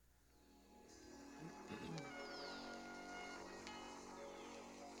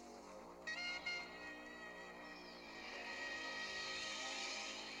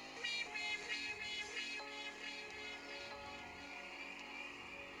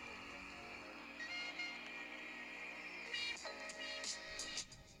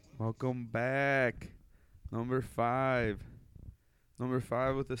Welcome back. Number 5. Number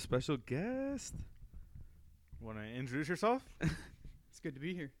 5 with a special guest. Want to introduce yourself? It's good to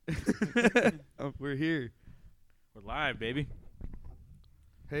be here. Oh, we're here. We're live, baby.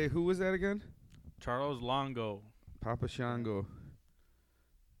 Hey, who was that again? Charles Longo. Papa Shango.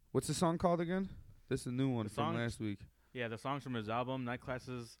 What's the song called again? This is a new one The from song- last week. Yeah, the song's from his album, Night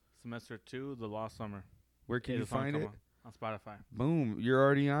Classes Semester 2, The Lost Summer. Where can Yeah, you the song find come it? On Spotify. Boom. You're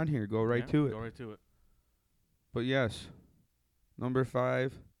already on here. Go right Yeah, to it. Go right to it. But yes, number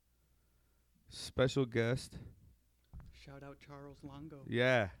 5, special guest. Shout out Charles Longo.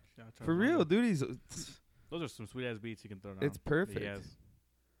 Yeah. Shout out For Charles real, Longo. dude. Those are some sweet-ass beats you can throw down. It's perfect. Yes.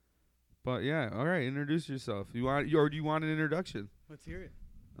 But yeah, all right. Introduce yourself. Or do you want an introduction? Let's hear it.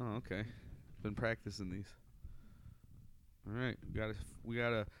 Oh, okay. Been practicing these. All right, we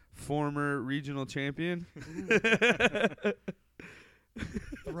got a former regional champion.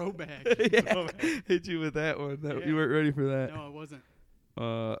 Throwback. Yeah, hit you with that one. Yeah. You weren't ready for that. No, it wasn't.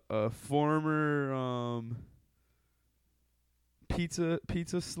 A former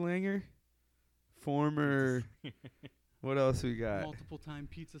pizza slinger. Former. What else we got? Multiple time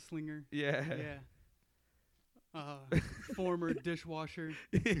pizza slinger. Yeah. Yeah. Former dishwasher.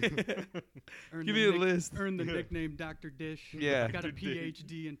 Earned Give the me a list. Earned the nickname Dr. Dish. Yeah. Got a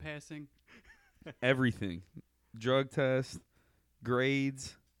PhD in passing. Everything. Drug test,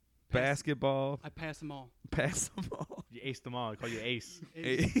 grades, basketball. I pass them all. Pass them all. You aced them all. I call you Ace.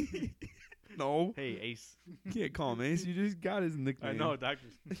 No. Hey, Ace. You can't call him Ace. You just got his nickname. I know, Dr.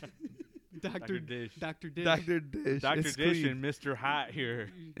 Dr. Dish. Dr. Dish. Dr. Dish. Dr. It's Dish clean. and Mr. Hot here.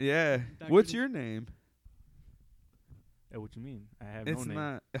 Yeah. Dr. What's Dish. your name? Hey, what you mean? I have It's no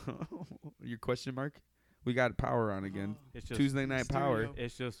name. not. Your question mark? We got power on again. Oh, It's just Tuesday night power. Stereo.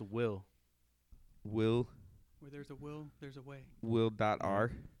 It's just Will. Will. where there's a will, there's a way.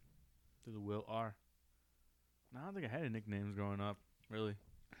 Will.R. There's a Will R. No, I don't think I had any nicknames growing up. Really.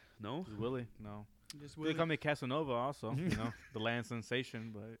 No? Just Willie. No. Just They Willie. call me Casanova also, the land sensation,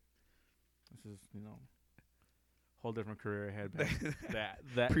 but this is, whole different career I had back.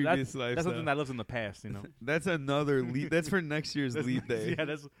 That Previous that's lifestyle. something that lives in the past, That's another leap. That's for next year's leap day. Yeah,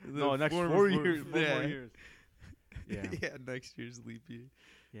 that's The next former 4 years. 4 yeah. more years. Yeah. Yeah, next year's leap year.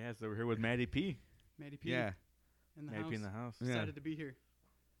 Yeah, so we're here with Maddie P. Maddie P. Yeah. In the Maddie house. P in the house. Yeah. Excited to be here.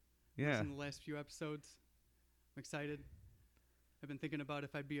 Yeah. In the last few episodes. I'm excited. I've been thinking about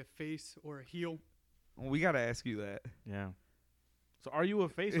if I'd be a face or a heel. We got to ask you that. Yeah. So are you a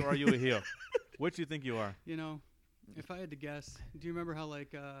face or are you a heel? Which do you think you are? If I had to guess, do you remember how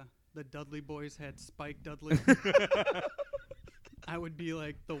the Dudley boys had Spike Dudley? I would be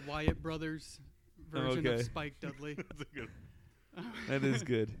like the Wyatt brothers version Okay. of Spike Dudley. That's a good. That is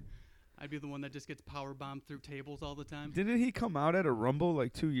good. I'd be the one that just gets power bombed through tables all the time. Didn't he come out at a Rumble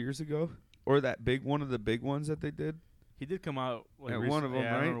like 2 years ago? Or that one of the big ones that they did? He did come out. Like, At one of them, yeah,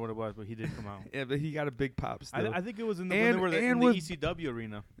 I don't right? remember what it was, but he did come out. Yeah, but he got a big pop still. I think it was in the And- when they were in and the was- ECW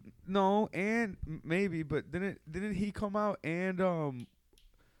arena. No, and maybe, but didn't he come out and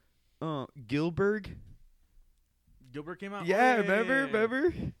Gilbert? Gilbert came out. Yeah, Oh,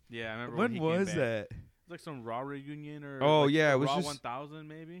 remember? Yeah, I remember. When he was came back. that? It was like some Raw reunion or. Oh, like yeah, the it was Raw just- 1000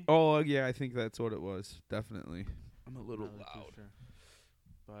 maybe. Oh yeah, I think that's what it was. Definitely. I'm a little Not really too loud. sure.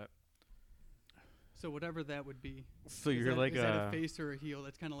 But So whatever that would be. so is you're that, like is that a face or a heel?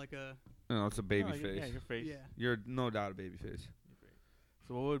 That's kind of like a No, it's a baby no, face. Yeah, your face. yeah. You're no doubt a baby face.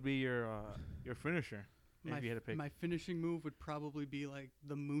 So what would be your finisher if you had to pick? My finishing move would probably be like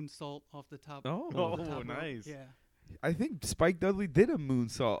the moonsault off the top. Oh. off the Oh, top rope. nice. Yeah. I think Spike Dudley did a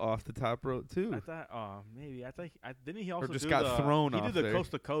moonsault off the top rope I too. thought, maybe. I think didn't he also just do got the, thrown He off did the there.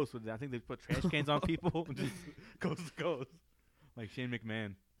 coast to coast with. I think they put trash cans on people, just coast to coast, like Shane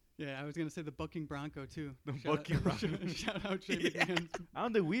McMahon. Yeah, I was gonna say the bucking bronco too. The Shout bucking out, bronco. Shout out Shane Yeah. McMahon. I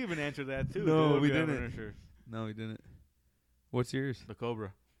don't think we even answered that too. No, What we would be our didn't. finishers? No, he didn't. What's yours? The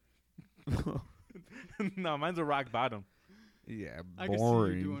Cobra. No, mine's a rock bottom. Yeah, I can see you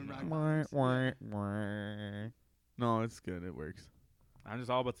boring. doing rock Wah, bottoms, wah, wah. No, it's good. It works. I'm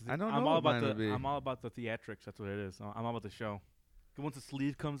just all about the. I don't I'm know all what about mine the. would be. I'm all about the theatrics. That's what it is. I'm all about the show. 'Cause once the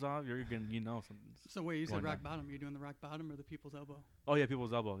sleeve comes off, you're gonna something. So wait, you said Going rock down. bottom. Are you doing the rock bottom or the people's elbow? Oh yeah,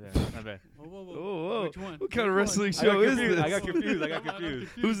 people's elbow. Yeah, not bad. Whoa, whoa, whoa. Oh, whoa. Which one? What kind of Which wrestling one? I got show is confused. this? I got confused. I got I'm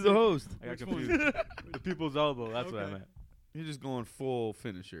confused. Who's the host? I got Which one? confused. The people's elbow. That's what I Okay. meant. You're just going full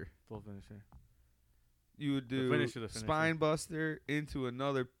finisher. Full finisher. You would do finisher, the finisher. spine buster into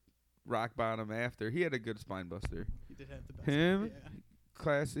another rock bottom after. He had a good spine buster. He did have the best. Him? Yeah.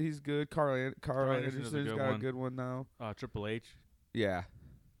 Class, he's good. Carl Anderson is a Anderson's good got a one. good one now. Triple H. Yeah.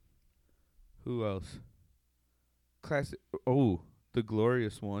 Who else? Classic. Oh, The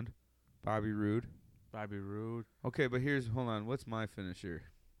Glorious One, Bobby Roode. Bobby Roode. Okay, but hold on. What's my finisher?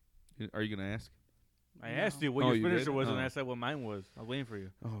 Are you gonna ask? I No. asked you what Oh, your you finisher did? was, and Oh. I said what mine was. I was waiting for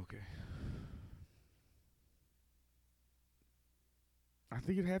you. Oh, okay. I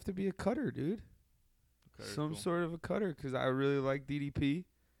think it'd have to be a cutter, dude. Okay, Some cool. sort of a cutter, because I really like DDP.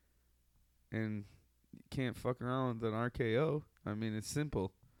 And you can't fuck around with an RKO. I mean, it's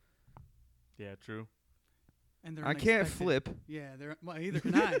simple. Yeah, true. And they're I can't unexpected. flip. Yeah, they're well. Either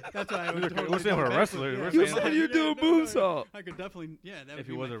can I. That's why I would. We're totally saying go we're back wrestlers. with- We're yeah. saying- You said you do a moonsault. I could definitely. Yeah, that would If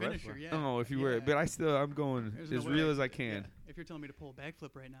be he was my a finisher. wrestler. Yeah. Oh, if you yeah. were, but I'm going There's as no way real as I can. Yeah. If you're telling me to pull a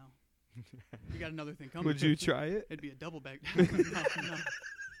backflip right now, you got another thing coming. Would you try it? It'd be a double back. no.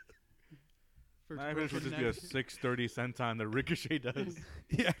 First My finisher would broken just be a neck. 630 senton that Ricochet does.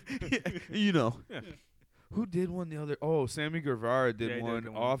 Yeah, you know. Yeah. Who did one the other? Oh, Sammy Guevara did Yeah, he did one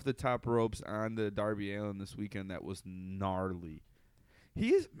good one. off the top ropes on the Darby Allin this weekend. That was gnarly. He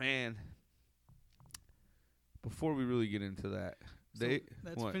is, man. Before we really get into that, So they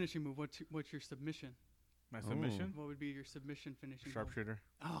that's what? finishing move. What's your submission? My submission? What would be your submission finishing move? Sharpshooter.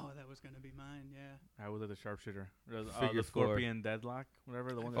 Oh, that was gonna be mine. Yeah. I would have the sharpshooter. The Figure four. scorpion deadlock,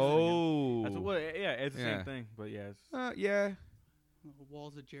 whatever the one. Oh, That's what, yeah, it's the Yeah. same thing, but yeah, it's yeah,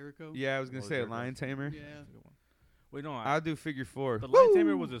 Walls of Jericho. yeah. I was gonna What was say a your lion tamer. Yeah. it's a good one. Wait, no, I'll do figure four. the lion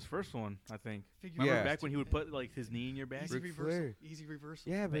tamer Woo! was his first one, I think. Figure Remember Yeah. back when he would put like his knee in your back, Easy Ric reversal. Flair. Easy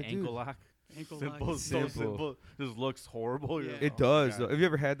reversal. Yeah, the but ankle dude, lock. Ankle Simple, lock. so Simple. simple. Just looks horrible. You're Yeah. like, it oh, does. God. Though. Have you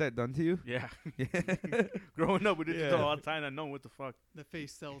ever had that done to you? Yeah. Yeah. Growing up, we did it Yeah. all the time. I know what the fuck. The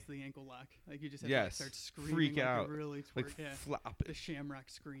face sells the ankle lock. Like you just have Yes. to like, start screaming. Freak like out. You really like twerk. Yeah. flop The it. shamrock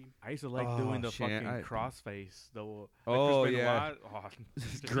scream. I used to like Oh, doing the shit, fucking I- crossface. The Oh, Chris yeah. Benoit. Oh,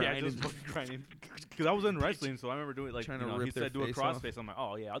 Just yeah, grinding. just fucking grinding. Because I was in wrestling, so I remember doing like Trying you to know, rip he their said do a face off. crossface. I'm like,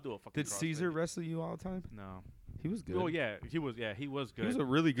 oh yeah, I'll do a fucking. Did Caesar crossface. wrestle you all the time? No. He was good. Oh yeah, he was. Yeah, he was good. He was a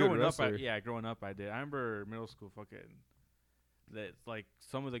really good growing wrestler. growing up, I did. I remember middle school, fucking. That like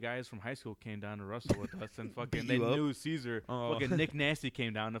some of the guys from high school came down to wrestle with us, and fucking Beat they you up? knew Caesar. Oh. Fucking Nick Nasty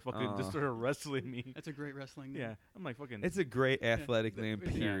came down to fucking Oh. just started wrestling me. That's a great wrestling name. Yeah, I'm like fucking. It's a great athletic Yeah. name,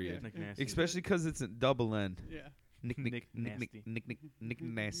 Yeah. period. Nick Nasty. Especially because it's a double end. Yeah. Nick Nick Nasty. Nick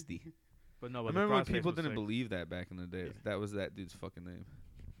Nasty. But no, I but the remember when crossface people was didn't sick. believe that back in the day. Yeah. That was that dude's fucking name.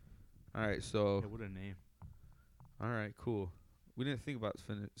 All right, so Yeah, what a name. all right, cool. We didn't think about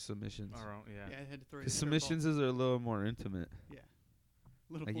submissions. All right, yeah. Yeah, I had to throw you. Because a submissions is a little more intimate. curveball.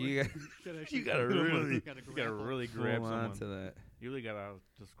 Little Like boy. you actually gotta grapple. really- gotta You gotta grapple. really grab Hold on someone. to that. You really gotta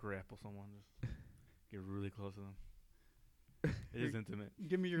just grapple someone. Just get really close to them. It is intimate.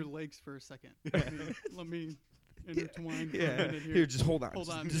 Give me your legs for a second. Let me intertwine for a Yeah. minute here. Here, just hold on. Hold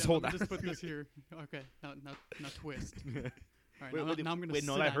on. Just yeah, hold let on. me Just put this here. Okay. Now twist. All right. Wait, now I'm gonna wait,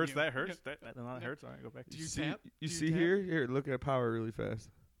 no, sit that on hurts. you. That hurts. Yeah. No, that Yeah. hurts. All right, go back. Do you see, tap? You Do see tap? here? Here, look at power really fast.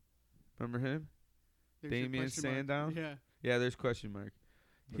 Remember him? There's your Damien question mark. Sandown? Yeah. Yeah, there's question mark.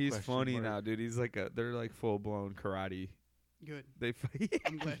 The He's question funny mark. now, dude. He's like they're like full blown karate. Good. They fight.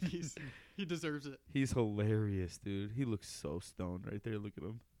 I'm glad he deserves it. He's hilarious, dude. He looks so stoned right there. Look at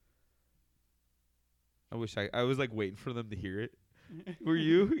him. I wish I was like waiting for them to hear it. Were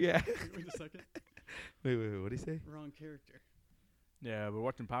you? Yeah. Wait a second. Wait. What did he say? Wrong character. Yeah, we're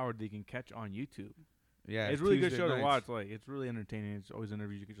watching Power that you can catch on YouTube. Yeah, it's a really good Tuesday show to nights. watch. Like, it's really entertaining. It's always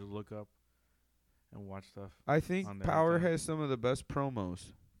interviews you can just look up and watch stuff. I think on there Power anytime. has some of the best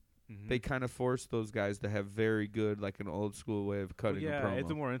promos. Mm-hmm. They kind of force those guys to have very good, like an old school way of cutting yeah, a promo.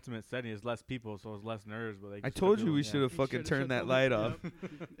 it's a more intimate setting. It's less people, so it's less nerves. But they I can still told do you it, we yeah. should have You fucking should've turned shut that the light light off.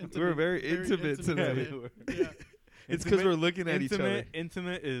 up. We're very intimate intimate. tonight. Yeah. It's because we're looking at each other.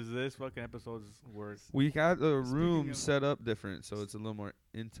 Intimate is this fucking episode's worst. We got the Speaking room of- set up different, so it's a little more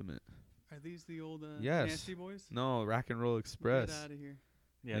intimate. Are these the old Yes. Nasty Boys? No, Rock and Roll Express. Get out of here.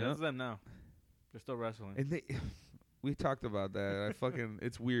 Yeah, Yep. that's them now. They're still wrestling. And we talked about that. I fucking,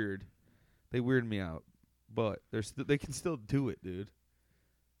 it's weird. They weird me out, but they can still do it, dude.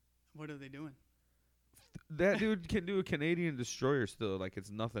 What are they doing? That dude can do a Canadian destroyer still, like it's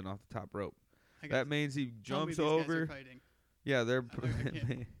nothing off the top rope. I That means he tell me jumps these guys are over. fighting. Yeah, they're. I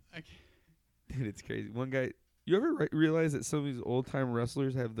can't- I can't. Dude, it's crazy. One guy. You ever realize that some of these old time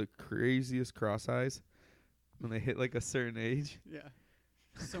wrestlers have the craziest cross eyes when they hit like a certain age? Yeah.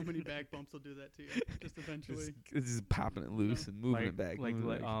 So many back bumps will do that to you. Just eventually. It's just popping it loose and moving it back. like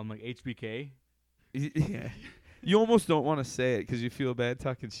moving it back. like HBK. Yeah. You almost don't want to say it because you feel bad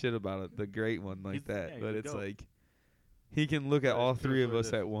talking shit about it. The great one like He's- that, yeah, he's but a it's goat. like he can look at But all it's three just of what it us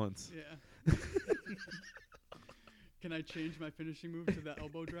is. at once. Yeah. Can I change my finishing move to the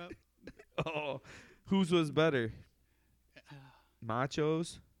elbow drop? Oh, whose was better,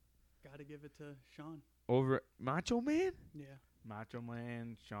 Macho's Gotta give it to Sean. over Macho Man? Yeah. Macho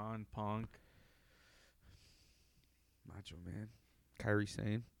Man, Sean Punk, Macho Man, Kairi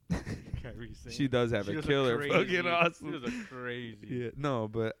Sane. Kairi Sane. She does have She a does killer crazy- fucking awesome. She does a crazy. Yeah, no,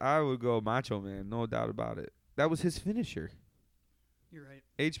 but I would go Macho Man, no doubt about it. That was his finisher. You're right.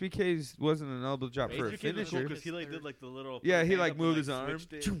 HBK's wasn't an elbow drop for a HBK was cool finisher. because he like did like the little. Yeah, he, hands like, up moved and, his arm.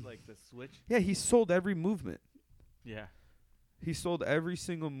 switched it, like the switch. Yeah, he sold every movement. Yeah. He sold every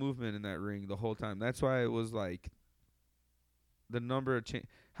single movement in that ring the whole time. That's why it was like the number of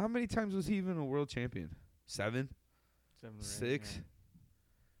how many times was he even a world champion? 7? 7 or 8, 6? yeah.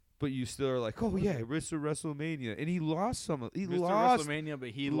 But you still are like, oh yeah, Mr. WrestleMania, and he lost some. He Mr. lost. WrestleMania, but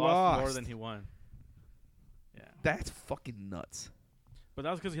he lost more lost. than he won. Yeah. That's fucking nuts. But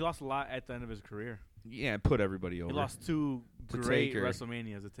that was because he lost a lot at the end of his career. Yeah, and put everybody over. He lost 2 To great Taker.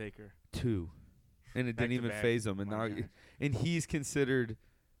 WrestleManias to Taker. 2, and it Back didn't to even back. phase him. And My now, God. and he's considered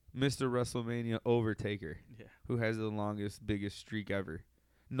Mr. WrestleMania over Taker, Yeah. who has the longest, biggest streak ever.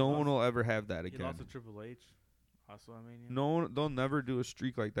 No Lost- one will ever have that He again. lost to Triple H. Also at Mania. No one, they'll never do a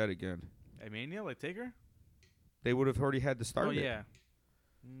streak like that again. At Mania, like Taker? They would have already had to start Oh, it. yeah.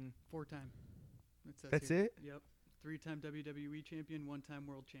 4-time. It says That's here. it? Yep. 3-time WWE champion, 1-time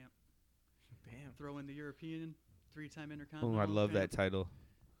world champ. Damn. Throw in the European, 3-time Intercontinental. Oh, I love that champ, title.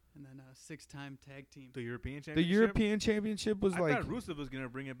 And then 6-time tag team. The European The Championship? European Championship was I like, thought Rusev was going to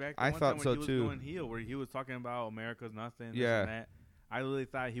bring it back. The I one thought time when so he was too. going heel, where he was talking about America's nothing. Yeah. This and that. I really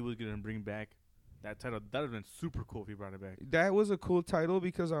thought he was going to bring back that title. That would have been super cool if he brought it back. that was a cool title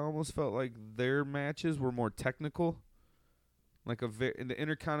because I almost felt like their matches were more technical. Like in the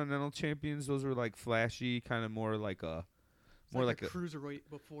Intercontinental Champions, those were like flashy, kind of more like a, It's more like, like a cruiserweight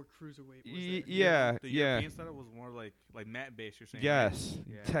before cruiserweight was Y- there. yeah, The yeah. European style was more like mat based, you're saying? Yes, Right?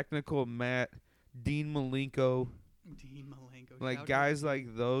 Yeah. technical Matt, Dean Malenko, Dean Malenko. like shout guys out.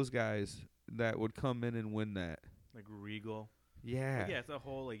 like those guys that would come in and win that. Like Regal. Yeah, Like, yeah, it's a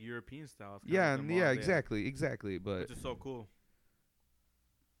whole like European style. It's kinda yeah, like and the yeah, modern day, exactly. But Which is so cool.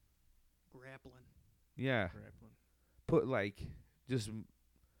 grappling. yeah, Grappling. put like just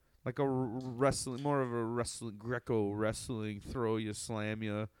like a wrestling, more of a wrestling Greco wrestling, throw you, slam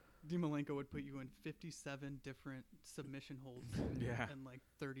you. Dean Malenko would put you in 57 different submission holds Yeah. in like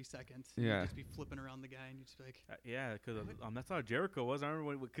 30 seconds. Yeah. You'd just be flipping around the guy and you'd just be like, Yeah, because that's how Jericho was. I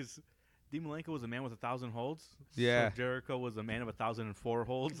remember because Dean Malenko was a man with 1,000 holds. Yeah. So Jericho was a man of 1,004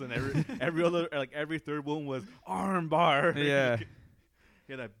 holds, and every other like every third one was arm bar. Yeah.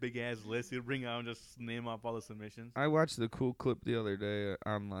 He had that big ass list. He'd bring out and just name off all the submissions. I watched the cool clip the other day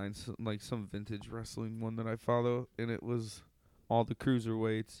online, like some vintage wrestling one that I follow, and it was all the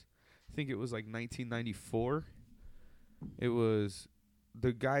cruiserweights. I think it was like 1994. It was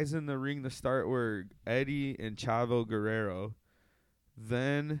the guys in the ring to start were Eddie and Chavo Guerrero.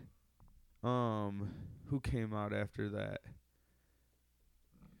 Then, who came out after that?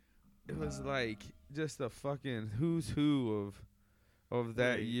 It was like just a fucking who's who of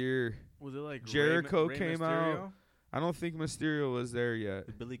that Wait. year. Was it like Jericho Rey came Mysterio? out. I don't think Mysterio was there yet.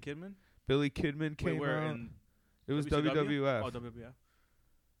 With Billy Kidman? Billy Kidman Wait, came where out. in It was WCW? WWF. Oh, WWF.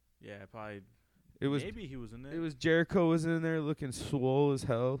 Yeah, probably. It was Maybe he was in there. it was Jericho was in there looking swole as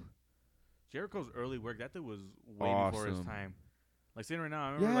hell. Jericho's early work. That dude was way before his Awesome. time. Like saying right now,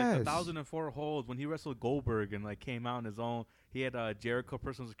 I remember like Yes. 1,004 holds when he wrestled Goldberg and like came out on his own. He had Jericho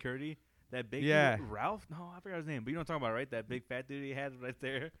personal security. That big Yeah. dude, Ralph? No, I forgot his name. But you know what I'm talking about, right? That big fat dude he had right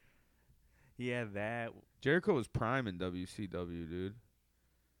there. He had that. Jericho was prime in WCW, dude.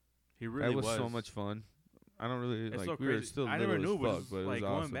 He really that was so much fun. I don't really It's like so we were crazy. still I little never knew, as but fuck, it's but it like was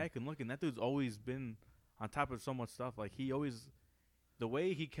going awesome. back and looking, that dude's always been on top of so much stuff. Like he always, the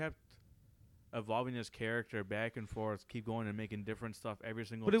way he kept evolving his character back and forth, keep going and making different stuff every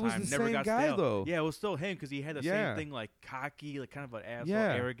single But it time. was the Never same got guy, stale. though. Yeah, it was still him because he had the Yeah. same thing, like cocky, like kind of an asshole,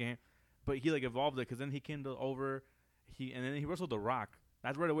 Yeah. arrogant. But he like evolved it because then he came to over, and then he wrestled The Rock.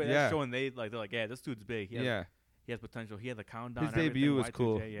 That's right away. Yeah. That's showing they're like, yeah, this dude's big. He has potential. He had the countdown. His and everything, debut was Y2J,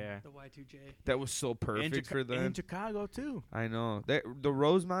 cool. Yeah. the Y2J. That was so perfect for them. In Chicago too. I know. The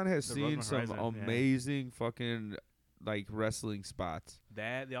Rosemont has The seen Rosemont some Horizon, yeah. amazing fucking like wrestling spots.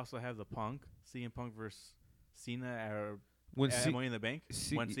 That they also have the Punk, CM Punk versus Cena or When at C- Money in the Bank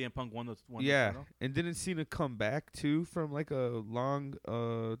C- when CM Punk won the yeah, title. and didn't Cena come back too from like a long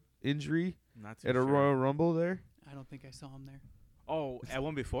injury Not too at a sure. Royal Rumble there? I don't think I saw him there. Oh, at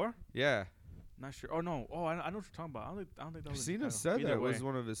one before? Yeah, Not sure. Oh no. Oh, I know what you're talking about. I don't think that was. Cena the said title. that Either was way,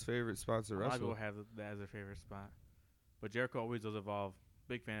 one of his favorite spots to a lot of people wrestle. have that as their favorite spot. But Jericho always does evolve.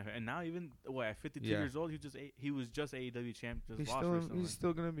 Big fan of it. And now even at 52 Yeah. years old, he was just AEW champ. Just He's lost still recently. he's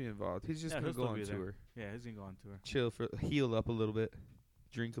still gonna be involved. He's just Yeah, gonna he'll go still on be there. tour, Yeah, he's gonna go on tour. chill heal up a little bit,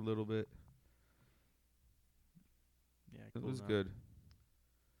 drink a little bit. Yeah, It Cool was down. good.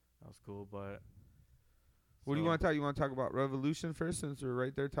 That was cool, but What do you want to talk? You want to talk about Revolution first, since we're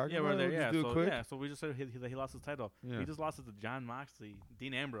right there talking Yeah, about we're there. it? We'll Yeah, just do so it quick. yeah, so we just said he lost his title. Yeah. He just lost it to John Moxley,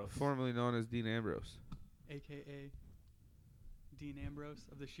 Dean Ambrose. Formerly known as Dean Ambrose. AKA Dean Ambrose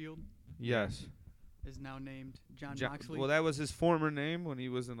of the Shield, Yes. is now named John Ja- Moxley. Well, that was his former name when he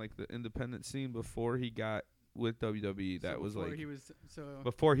was in like the independent scene before he got with WWE. So That was before like he was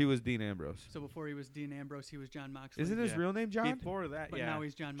before he was Dean Ambrose. so before he was Dean Ambrose, he was John Moxley. Isn't his Yeah. real name John? Before that, But yeah. now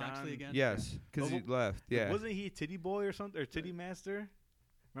he's John Moxley John- again. Yes, because he Well, left. Yeah. Wasn't he Titty Boy or something, or Titty Master?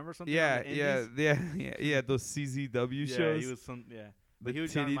 Remember something? Yeah, on the yeah, Indies? yeah. Those CZW Yeah, shows. he was some. Yeah, The but he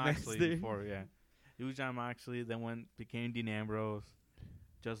was John Titty Moxley Master. before. Yeah, he was John Moxley. Then became Dean Ambrose.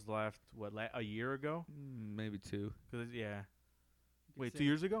 Just left a year ago? Maybe 2. Yeah. You could Wait, say 2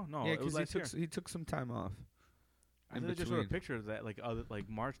 years ago? No, yeah, it was because last year. he took some time off. I in think they just showed a between. picture of that, like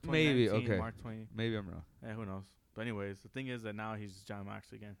March 2019, Maybe, okay. March 20. Maybe I'm wrong. Yeah, who knows? But anyways, the thing is that now he's John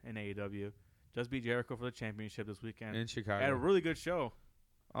Moxley again in AEW. Just beat Jericho for the championship this weekend. In Had a Chicago. really good show.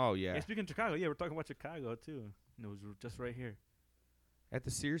 Oh yeah. Hey, speaking of Chicago, yeah, we're talking about Chicago too. And it was just right here. At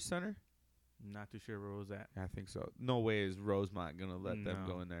the Sears Center? Not too sure where it was at. I think so. No way is Rosemont gonna let them No.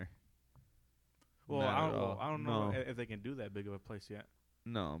 go in there. Well, Not I at don't, all. I don't know No. if they can do that big of a place yet.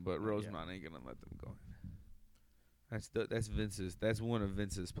 No, but Yeah. Rosemont ain't gonna let them go in. That's Vince's. That's one of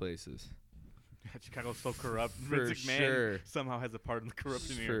Vince's places. Chicago's so corrupt. For Vince McMahon sure. somehow has a part in the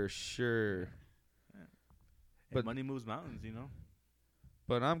corruption here. For sure. Hey, But- money moves mountains, you know.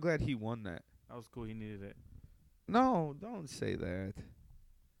 But I'm glad he won that. That was cool. He needed it. No, don't say that.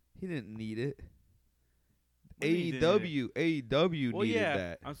 He didn't need it. What do you mean he AEW Well, needed yeah,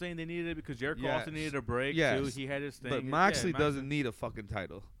 that. I'm saying they needed it because Jericho Yes. also needed a break Yes. too. He had his thing. But Yeah, Moxley doesn't need a fucking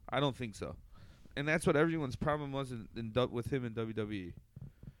title. I don't think so. And that's what everyone's problem was with him in WWE.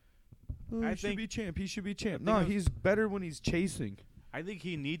 Oh, I he should think be champ. He should be champ. thing No, is- he's better when he's chasing. I think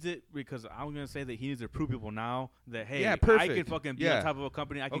he needs it because I'm gonna say that he needs to prove people now that hey, Yeah, I perfect. can fucking be Yeah. on top of a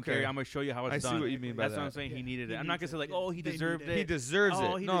company. I can Okay. carry. I'm gonna show you how it's I done. see what you mean by That's that. what I'm saying. Yeah, He needed he it. I'm not gonna needs say it, like, yeah. oh, he They need deserved it. it. He deserves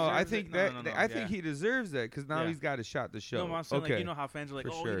Oh, it. he No, I deserves think it. that. No, I think yeah. he deserves that because now Yeah. he's got a shot to show. No, I'm saying okay. like you know how fans are like,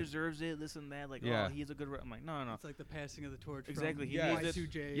 For oh, sure. he deserves it, this and that. Like, Yeah. oh, he's a good. I'm like, no. It's like the passing of the torch. Exactly, From he needs it.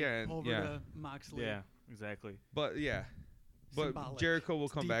 Y2J Yeah, over yeah. to Moxley. Yeah, exactly. But yeah, but Symbolic. Jericho will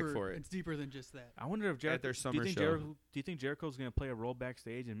It's come back deeper- for it. It's deeper than just that. I wonder if Jericho. their do summer you think show. Do you think Jericho's gonna play a role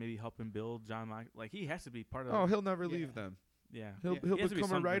backstage and maybe help him build John Moxley? Like he has to be part of. Oh, he'll never Yeah. leave them. yeah. He'll Yeah. he'll He has to be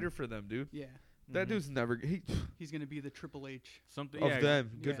become a something. writer for them, dude. Yeah, That Mhm. dude's never he's gonna be the Triple H. something of yeah,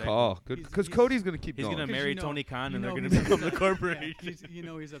 them. Good Yeah. call. Good He's- because he's- Cody's gonna keep He's going. gonna 'Cause marry you know- Tony Khan you and they're know gonna he's become the upset. corporation.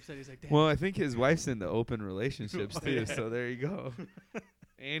 Yeah, he's upset. He's like, damn. Well, I think his wife's into open relationships Oh, too, yeah. so there you go.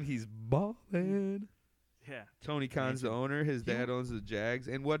 And he's balling. Yeah. Tony Khan's the Amazing. owner. His dad owns the Jags.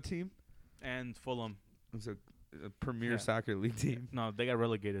 And what team? And Fulham. It's a premier Yeah. soccer league team. No, they got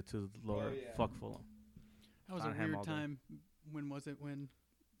relegated to the lower. Oh, yeah. Fuck Fulham. That was a Tottenham all weird day. time. When was it? When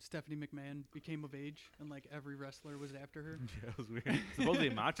Stephanie McMahon became of age and like every wrestler was after her. Yeah, it was weird. Supposedly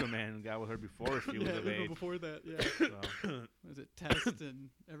Macho Man got with her before she was of age. before that, yeah. So. Was it Test and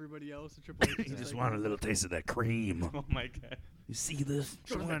everybody else? The Triple H. You just want a little taste of that cream. Oh my god. You see this?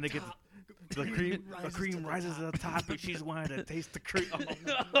 She wanted to get the cream rises to the top, and she's wanted to taste the cream.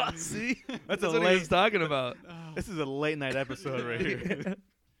 Oh, See? That's what a he late. was talking about. Oh, This is a late night episode right here.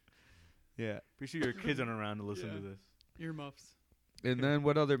 Yeah. Pretty sure your kids aren't around to listen to Yeah. this. earmuffs. And then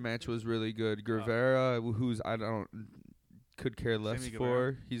what other match was really good? Guevara, who's I don't could care less Sammy for.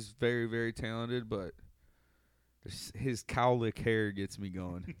 Guevara. He's very very talented, but his cowlick hair gets me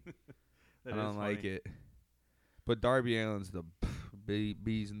going. That I don't is like funny. it. But Darby Allin's the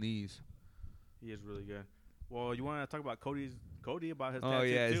bee's knees. He is really good. Well, you want to talk about Cody about his Oh, tattoo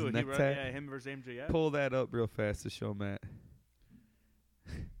yeah, his too? neck He tat. yeah, him versus MJF. Pull that up real fast to show Matt.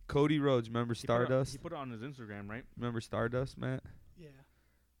 Cody Rhodes, remember Stardust? He put it on his Instagram, right? Remember Stardust, Matt? Yeah.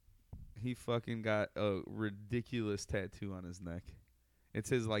 He fucking got a ridiculous tattoo on his neck. It's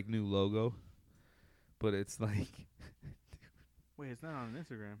his like new logo, but it's like Wait, it's not on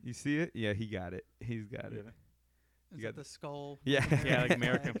Instagram. you see it? Yeah, he got it. He's got it. Is You that got the skull? Yeah. Yeah, like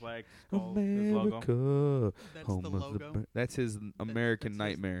American flag. skull, his logo. America, That's home the of the logo. br- that's his American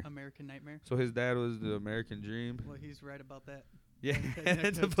That's his Nightmare. American Nightmare. So his dad was the American Dream. Well, he's right about that. Yeah, That neck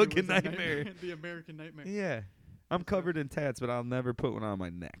it's a tattoo fucking was a nightmare. The American Nightmare. Yeah, I'm covered in tats, but I'll never put one on my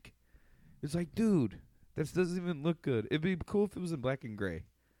neck. It's like, dude, this doesn't even look good. It'd be cool if it was in black and gray.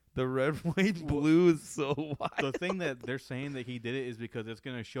 The red, white, blue is so wild. The thing that they're saying that he did it is because it's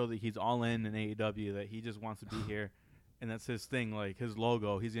gonna show that he's all in AEW, that he just wants to be here, and that's his thing, like his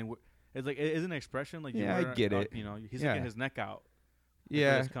logo. He's in. It's like it is an expression, like you Yeah, I wear, get it. You know, he's Yeah. sticking his neck out.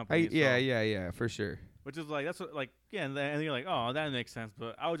 Yeah, his company, yeah, so- yeah, for sure. Which is like, that's what, like, yeah, and you're like, oh, that makes sense.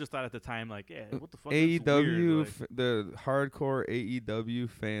 But I was just thought at the time, like, yeah, what the fuck? This is AEW, weird, like, the hardcore AEW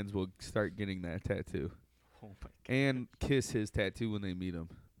fans will start getting that tattoo oh my God. and kiss his tattoo when they meet him,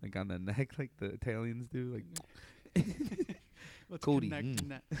 like on the neck, like the Italians do. Like, Let's Cody, connect mm.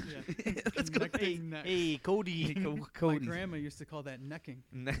 neck. Yeah. Let's go. Connecting neck. Hey, Cody. My Cody. grandma used to call that necking.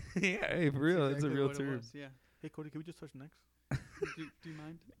 yeah, hey, for real, that's a exactly real what it term. was, yeah. Hey, Cody, can we just touch necks? Do you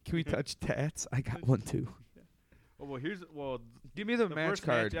mind? Can we touch tats? I got one too. Oh, well, Give me the, the match first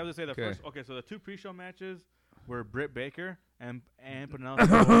card. match. I was gonna say the 'Kay. first. Okay, so the two pre-show matches were Britt Baker and Penelope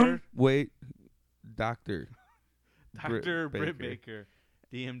Ford. Wait, Doctor Dr. Britt Baker,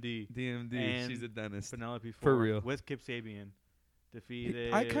 DMD, DMD. And She's a dentist. Penelope Ford For real. with Kip Sabian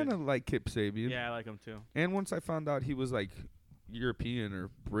defeated. I kind of like Kip Sabian. yeah, I like him too. And once I found out he was like European or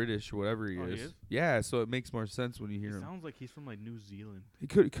British or whatever he Oh, he is. is? Yeah, so it makes more sense when you He hear him. sounds like he's from like New Zealand. He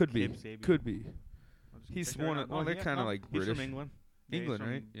could be. Kip Sabian. Could be. I'll just He's check that one out. of- well, they're yeah, kinda no, like He's British. from England. Yeah, he's England,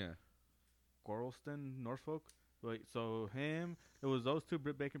 from right? Yeah. Gorleston, Norfolk. Like, so him, it was those two,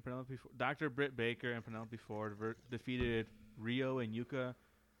 Britt Baker and Penelope. Dr. Britt Baker and Penelope Ford defeated Rio and Yuka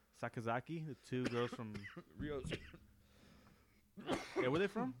Sakazaki, the two girls from. Yeah, where they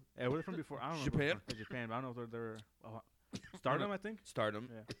from? Yeah, where they from before? I don't know. Japan? Japan, but I don't know if they're Stardom, I think. Stardom.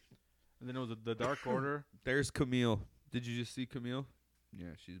 Yeah. And then it was the Dark Order. There's Camille. Did you just see Camille? Yeah,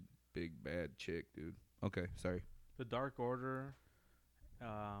 she's a big bad chick, dude. Okay, sorry. The Dark Order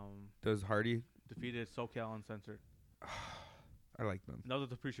Does Hardy? defeated SoCal Uncensored. I like them. Those are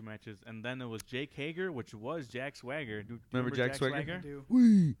the pre-show matches, and then it was Jake Hager, which was Jack Swagger. Do you Remember Jack Swagger? I do.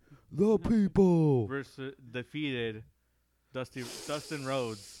 We the people. versus defeated Dustin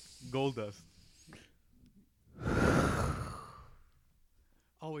Rhodes, Goldust.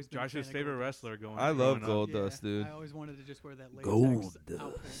 Always been a Josh's fan of favorite Goldust. wrestler going. I love growing up. Goldust, dude. I always wanted to just wear that latex Gold outfit.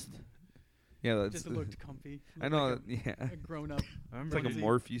 dust. Yeah, that's. Just it looked comfy. I Looked know. like Yeah, a grown up. I it's remember like a his-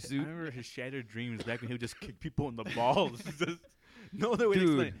 Morphe I suit. remember his shattered dreams back when he would just kick people in the balls. Just, no other way to Dude.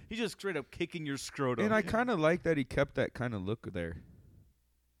 explain it. He's just straight up kicking your scrotum. And I kind of like that he kept that kind of look there.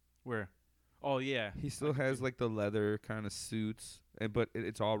 Where? Oh yeah. He still has like the leather kind of suits, but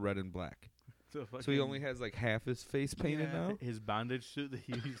it's all red and black. So So he only has like half his face painted Yeah. now. his bondage suit that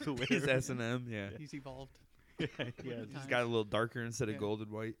he used to wear. His S&M, yeah. He's evolved. yeah. He's got a little darker instead of Yeah. gold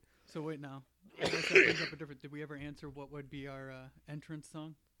and white. So wait now. I guess that brings up a different. Did we ever answer what would be our entrance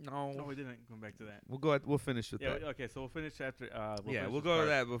song? No, we didn't go back to that. We'll finish with Yeah. that. Okay. So we'll finish after. Yeah, finish we'll this go to part.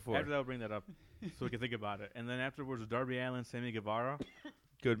 that before. After that, we'll bring that up so we can think about it. And then afterwards, was Darby Allin, Sammy Guevara.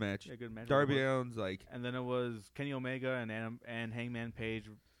 Good match. Yeah, good match. Darby It was- Allin's like, And then it was Kenny Omega and Hangman Page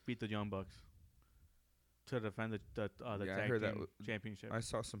beat the Young Bucks to defend the Yeah, I tag heard that team w- championship. I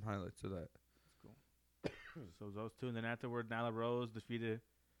saw some highlights of that. So those two, and then afterward, Nyla Rose defeated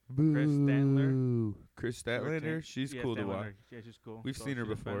Boo. Statler. Chris or Statlander, Tan- she's yeah, cool to Statlander. watch. Yeah, she's cool. We've So seen her she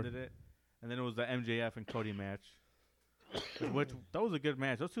before. defended it. And then it was the MJF and Cody match, which that was a good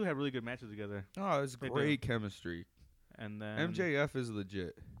match. Those two had really good matches together. Oh, it's They do. great chemistry. And then MJF is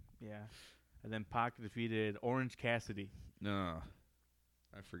legit. yeah, and then Pac defeated Orange Cassidy. No,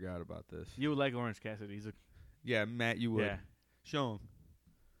 I forgot about this. You would like Orange Cassidy. He's a Yeah, Matt, you would yeah. show him.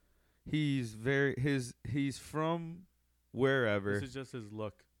 He's from wherever. This is just his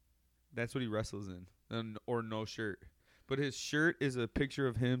look. That's what he wrestles in, or no shirt. But his shirt is a picture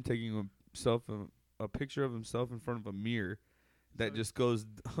of him taking a picture of himself in front of a mirror that So just goes.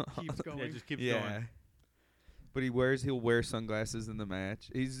 Keeps going. Yeah, just keeps yeah. going. But he'll wear sunglasses in the match.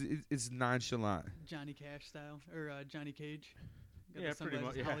 It's nonchalant. Johnny Cash style or Johnny Cage. Got Yeah, the pretty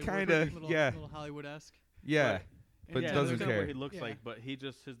much, sunglasses, yeah. Hollywood, Kinda, little, yeah. Little Hollywood-esque. Yeah. But yeah, doesn't that's kinda care. what he looks Yeah. like, but his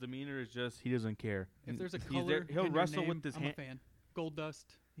demeanor is just he doesn't care. If there's a He's color, there- he'll in your wrestle with name, his I'm hand- a fan. Gold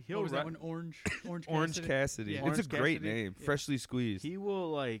Dust. He'll What was that re- one? Orange. Orange. Orange Cassidy. Cassidy. Yeah. It's a Orange great Cassidy? name. Yeah. Freshly squeezed. he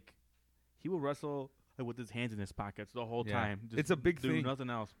will wrestle with his hands in his pockets the whole Yeah. time. Just It's a big do thing. nothing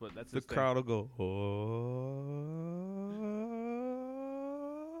else, but that's The his thing. crowd will go, oh.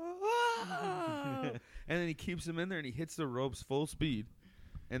 And then he keeps him in there and he hits the ropes full speed.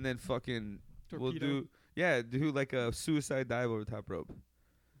 And then fucking we'll Torpedo. do like a suicide dive over the top rope.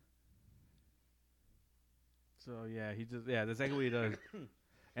 So yeah, that's exactly what he does.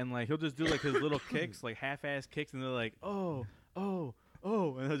 And like he'll just do like his little kicks, like half-ass kicks, and they're like, oh,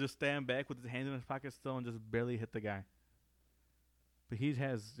 and he'll just stand back with his hands in his pocket still and just barely hit the guy. But he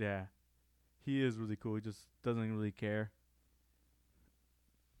is really cool. He just doesn't really care.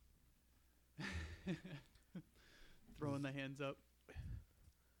 Throwing the hands up.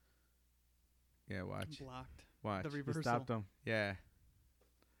 Yeah, watch. Blocked. Watch. The He reversal. stopped him. Yeah.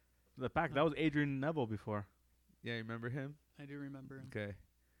 The pack that was Adrian Neville before. Yeah, you remember him? I do remember him. Okay.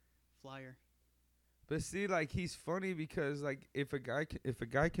 Flyer. But see, like he's funny because like if a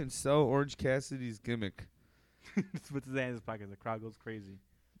guy can sell Orange Cassidy's gimmick, Just puts his hand in his pocket. The crowd goes crazy.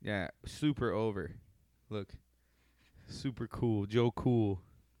 yeah, super over. Look, super cool, Joe Cool.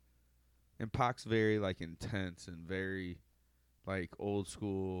 And Pac's very like intense and very like old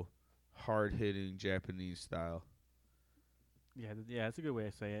school, hard hitting Japanese style. Yeah, yeah, that's a good way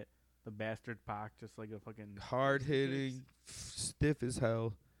to say it. The bastard Pac, just like a fucking. Hard hitting, stiff as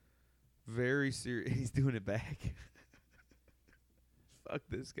hell. Very serious. He's doing it back. Fuck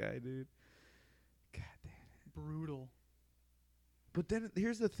this guy, dude. God damn. Brutal. But then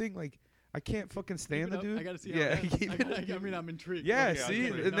here's the thing, like I can't fucking stand Keep the it up. dude. I gotta see. Yeah, How it keep ends. it up. I mean, I'm intrigued. Yeah, Okay, I'll see,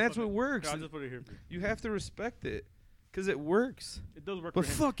 just put it and that's up. what works. I'll just put it here. For you. You have to respect it, 'cause it works. It does work But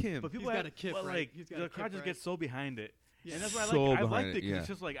for him. fuck him. But He's people got have, a kip, but right? like He's got the a crowd kip, just right? gets so behind it. Yeah. And that's why So I behind liked it, it because yeah. it's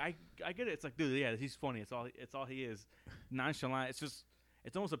just like I get it. It's like, dude, yeah, he's funny. It's all he is. Nonchalant. It's just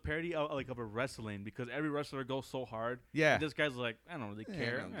it's almost a parody of a wrestling because every wrestler goes so hard. Yeah. And this guy's like, I don't really Yeah,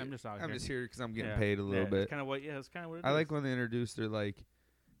 care. no, I'm just out I'm here. just here 'cause I'm getting Yeah. paid a little yeah, bit. That's kind of what. Yeah, that's kind of what it I is. like when they introduced her like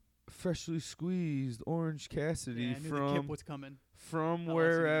freshly squeezed Orange Cassidy Yeah, I knew the kip from was coming. from How else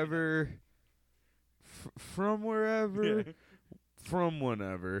are you gonna wherever, from wherever, Yeah. from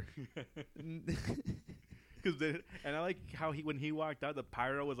whenever. And I like how when he walked out, the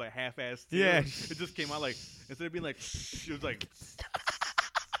pyro was like half-assed. too. Yeah. It just came out like instead of being like, it was like,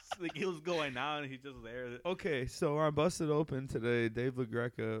 like he was going out and he's just there. Okay, so on Busted Open today, Dave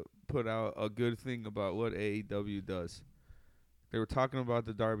LaGreca put out a good thing about what AEW does. They were talking about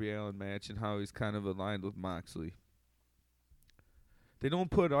the Darby Allin match and how he's kind of aligned with Moxley. They don't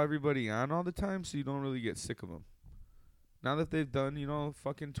put everybody on all the time, so you don't really get sick of them. Now that they've done,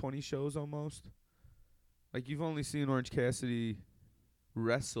 fucking 20 shows almost, like you've only seen Orange Cassidy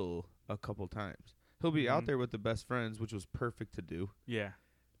wrestle a couple times. He'll be out Mhm. there with the Best Friends, which was perfect to do. Yeah,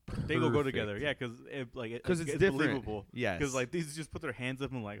 they will go Perfect. together. Yeah, because It's different. believable. Yes. Because like these just put their hands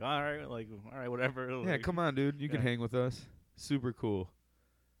up and like, all right, whatever. Yeah, Like, come on, dude. You can Yeah. hang with us. Super cool.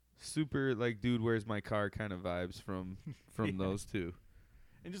 Super like, dude, where's my car kind of vibes from Yeah. those two.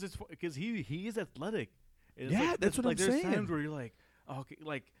 And just because he is athletic. And it's Yeah, like, that's what like I'm there's saying. times where you're like, oh, okay,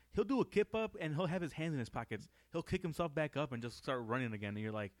 like he'll do a kip up and he'll have his hands in his pockets. He'll kick himself back up and just start running again. And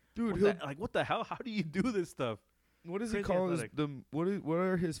you're like, Dude, what the hell? How do you do this stuff? what does he crazy call his athletic. what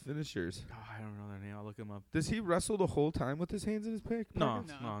are his finishers? Oh, I don't know their name. I'll look him up. Does he wrestle the whole time with his hands in his pockets? No,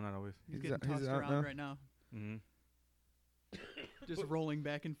 No. not always. He's He's getting out- he's tossed out around now? right now, Mm-hmm. just rolling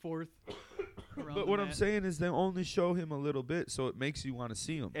back and forth. around But the what I'm mat. saying is they only show him a little bit, so it makes you want to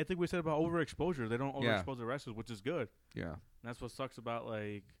see him. I think we said about overexposure. They don't Yeah. overexpose the wrestlers, which is good. Yeah. And that's what sucks about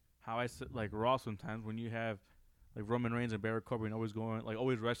like how I sit like Raw sometimes when you have like Roman Reigns and Baron Corbin always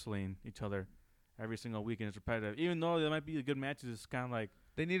always wrestling each other every single week and it's repetitive. Even though there might be good matches, it's kind of like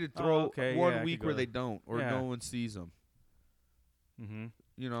They need to Oh, throw okay, one yeah, I could week go where there. they don't, or Yeah. no one sees them. mm-hmm.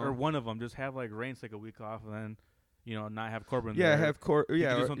 You know. Or one of them just have like Reigns take a week off and then not have Corbin. yeah, there. have He could do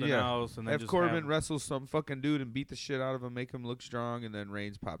or- something yeah. else and then Have just Corbin wrestle some fucking dude and beat the shit out of him, make him look strong, and then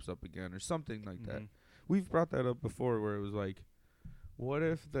Reigns pops up again or something like that. Mhm. We've brought that up before where it was like, what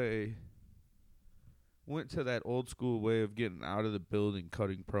if they went to that old school way of getting out of the building,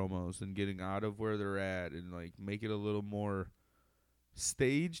 cutting promos, and getting out of where they're at, and like make it a little more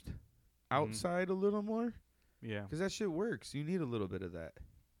staged outside a little more? Yeah, Because that shit works. You need a little bit of that.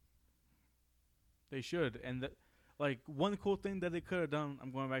 they should. And like one cool thing that they could have done.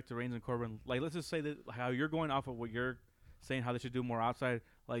 I'm going back to Reigns and Corbin. Like let's just say that how you're going off of what you're saying, how they should do more outside.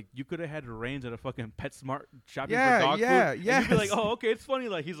 Like you could have had Reigns at a fucking PetSmart shopping Yeah, for dog yeah, food. And you'd be like, yes. oh, okay, it's funny.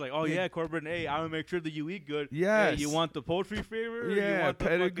 Like he's like, oh Yeah. yeah, Corbin. Hey, I'm gonna make sure that you eat good. Yes. Hey, you want the poultry flavor? Or you Yeah, want the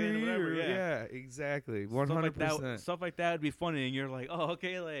fucking pedigree. whatever? Yeah, exactly. Stuff like 100%. that, stuff like that would be funny, and you're like, oh,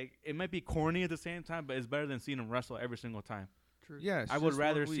 okay, like it might be corny at the same time, but it's better than seeing them wrestle every single time. True. Yes, I would just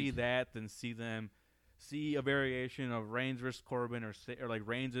rather 1 see week. that than see a variation of Reigns versus Corbin, or like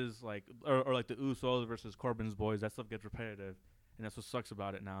Reigns is like, or like the Usos versus Corbin's boys. That stuff gets repetitive, and that's what sucks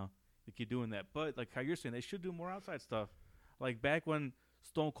about it now. They keep doing that, but like how you're saying, they should do more outside stuff. Like back when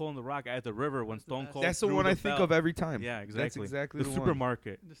Stone Cold and The Rock at the River, when That's the Stone best. Cold That's the threw one I the think belt. of every time. Yeah, exactly. That's exactly the the one.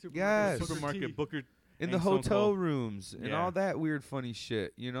 supermarket. The Yes. Booker T. Supermarket Booker. In and the Stone hotel Cold. rooms and Yeah. all that weird funny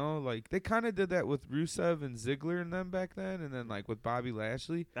shit, like they kind of did that with Rusev and Ziggler and them back then, and then like with Bobby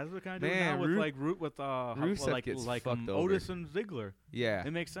Lashley. That's what kind of doing Man, now with like Root with Rusev gets fucked over. Otis and Ziggler. Yeah, It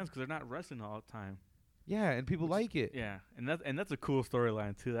makes sense because they're not wrestling all the time. yeah, and people like it. Yeah, and that's a cool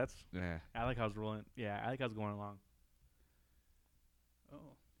storyline too. Yeah, I like how it's rolling. Yeah, I like how it's going along. Oh,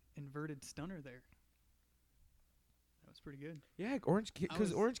 inverted stunner there. That was pretty good. yeah. I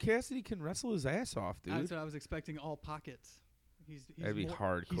was- Orange Cassidy can wrestle his ass off, dude. That's what I was expecting. All pockets. He's That'd be more,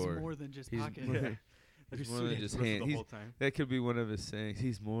 hardcore. He's more than just He's pockets. more- Yeah. He's Just more than sitting just the hand. whole time. That could be one of his sayings.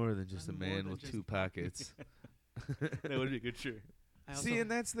 He's more than just I'm a more man than with just 2 a pockets. That would be a good shirt. I also, See, and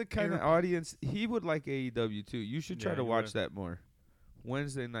that's the kind of Air- audience he would like AEW too. You should try Yeah, to he watch would. that more.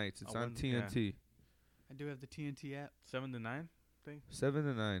 Wednesday nights. It's on Yeah. TNT. I do have the TNT app. 7 to 9. 7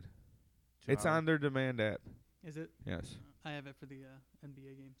 to 9. 2 It's hours. on their demand app. Is it? Yes, I have it for the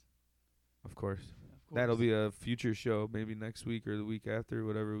NBA games. of course. Of That'll course. be a future show, maybe next week or the week after,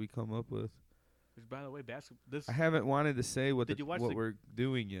 whatever we come up with. Which, by the way, basketball. This. I haven't wanted to say what Did you watch what the- we're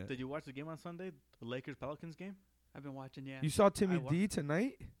doing yet. Did you watch the game on Sunday? The Lakers Pelicans game. I've been watching. Yeah. You saw Timmy wa- D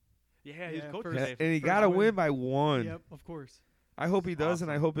tonight, Yeah, he's Yeah, coach first- today. and he first got to win. win by 1. Yep. Of course. I hope he does,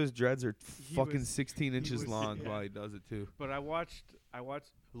 and I Awesome. hope his dreads are He fucking was- 16 inches was- long yeah. while he does it too. But I watched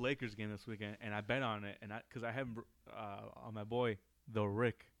the Lakers game this weekend, and I bet on it, and because I have on my boy the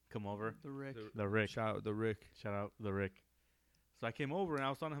Rick come over. The Rick. The Rick, Shout out to Rick. shout out the Rick. So I came over and I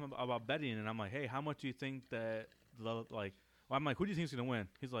was telling him about betting, and I'm like, hey, how much do you think that I'm like, who do you think's gonna win?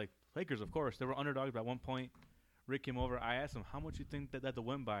 He's like, Lakers, of course. They were underdogs by 1 point. Rick came over. I asked him, how much you think that to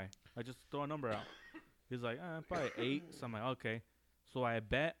win by? I just throw a number out. He's like, probably 8. So I'm like, okay. So I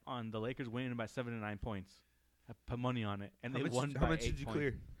bet on the Lakers winning by 7 to 9 points. I put money on it, and How they much, won how by much 8 did you points.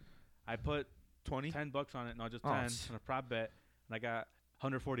 clear? I put 20. $10 on it, no, just Oh, 10 s- on a prop bet, and I got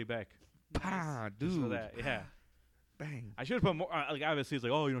 140 back. Pah, Just for dude. that, yeah. Bang. I should have put more. Like obviously, it's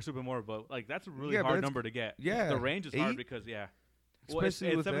like, oh, should put more, but like that's a really Yeah, but hard it's- number to get. yeah, the range is hard 8? because well, it's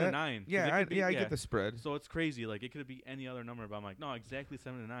Especially with 7 that. to 9. 'cause it Yeah, could be- I get the spread. So it's crazy. Like it could be any other number, but I'm like, no, exactly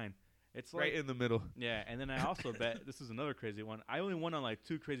 7 to 9. It's like Right in the middle. yeah, and then I also bet this is another crazy one. I only won on like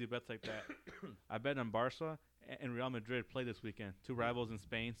 2 crazy bets like that. I bet on Barca and Real Madrid play this weekend. 2 rivals in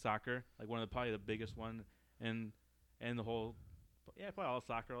Spain, soccer, like one of probably the biggest one, and the whole, probably all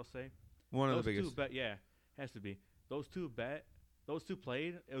soccer. I'll say One of those the biggest. two bet, has to be those two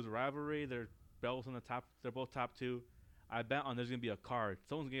played. It was a rivalry. They're both on the top. They're both top 2. I bet on there's gonna be a card.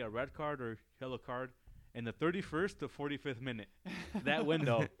 Someone's gonna get a red card or yellow card in the 31st to 45th minute. That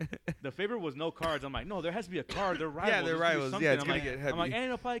window. The favorite was no cards. I'm like, no, there has to be a card. They're rivals. Yeah, they're There's gonna be rivals. something. Yeah, it's I'm gonna like, get heavy. I'm like, and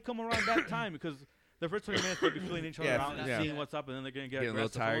it'll probably come around that time because the first 20 minutes they'll be feeling each other Yeah, out and yeah. seeing what's up, and then they're gonna get Getting a little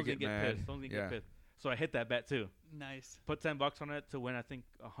aggressive. tired, Someone's gonna get get mad. pissed. Someone's gonna Yeah. get pissed. So I hit that bet too. Nice. Put $10 on it to win. I think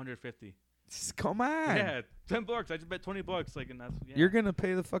 150. Come on. Yeah, $10. I just bet $20. Like, and that's You're gonna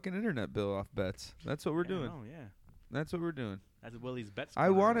pay the fucking internet bill off bets. That's what we're doing. Oh yeah, That's what we're doing. that's Willie's bets. I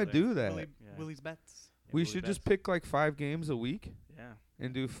corner want to over there. do that. Yeah. Willie's bets. Yeah, We Willie should just bets. pick like 5 games a week Yeah,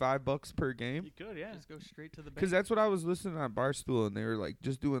 and do $5 per game. you could. Yeah, Just go straight to the bank. Because that's what I was listening on Barstool, and they were like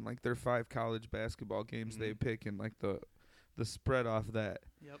just doing like their 5 college basketball games they Mhm. pick and like the spread off that.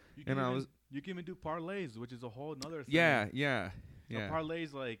 Yep. you And I even- was- you can even do parlays, which is a whole another thing. Yeah. So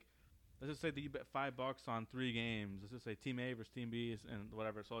parlays, like, let's just say that you bet $5 on 3 games. Let's just say Team A versus Team B and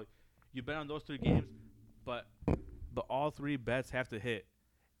whatever. So you bet on those 3 games, but all 3 bets have to hit,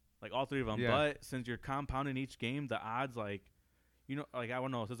 like all 3 of them. Yeah. But since you're compounding each game, the odds, like, like I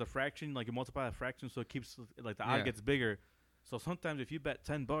don't know, if there's a fraction, like you multiply a fraction, so it keeps like the Yeah. odd gets bigger. So sometimes if you bet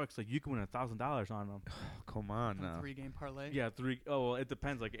 $10, like you can win $1,000 on them. Come on On a now. 3-game parlay. Yeah, 3. Oh, well, it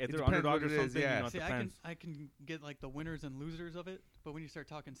depends. Like if It they're depends underdog what or it is, something, yeah. it See, depends. I can get like the winners and losers of it, but when you start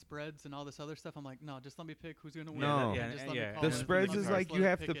talking spreads and all this other stuff, I'm like, no, just let me pick who's gonna win. No. and Yeah, just and- let me yeah. call The it. spreads Just is let like me you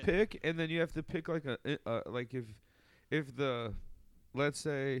have to it. pick, and then you have to pick like like if the, let's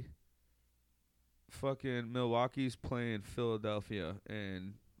say, fucking Milwaukee's playing Philadelphia,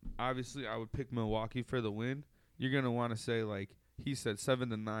 and obviously I would pick Milwaukee for the win. You're gonna want to say like he said 7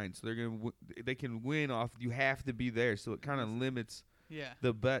 to 9, so they can win off. You have to be there, so it kind of limits Yeah,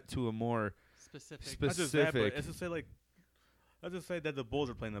 the bet to a more specific. Not just that, but specific let's just say let's just say that the Bulls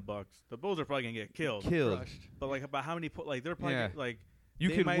are playing the Bucks. The Bulls are probably gonna get killed. Crushed. But like about how many like they're probably Yeah. like you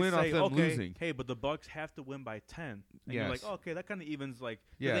they can might win off say, them okay, losing. Hey, but the Bucks have to win by 10. And you're like, Yes. oh, okay, that kind of evens like.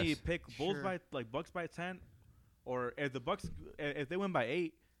 Yeah. Then you Yes. pick Bulls Sure. by like Bucks by 10, or if the Bucks if they win by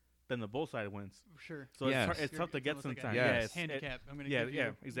 8, then the Bull side wins. Sure. So Yes. it's tough to It's get almost like a sometimes. Yes. Yeah, it's, handicap. I'm gonna yeah, give yeah, you,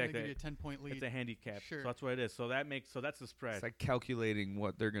 I'm exactly. gonna give you a 10-point lead. it's a handicap. Sure. So that's what it is. So that's the spread. It's like calculating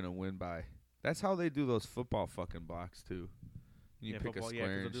what they're gonna win by. That's how they do those football fucking blocks too. You yeah, pick football, a yeah,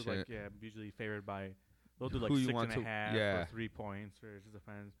 square 'cause and they'll shit. do like usually favored by. They'll do like Who you 6 want and a to- half yeah. or 3 points, or it just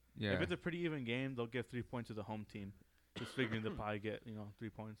depends. Yeah, If it's a pretty even game, they'll give 3 points to the home team. Just figuring they'll probably get 3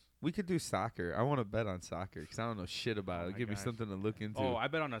 points. we could do soccer. I want to bet on soccer because I don't know shit about Oh it. my Give me gosh. something to look into. Oh, I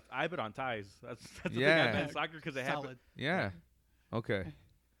bet on ties. That's the thing. I Yeah. bet on soccer because they have. Solid. yeah. Okay.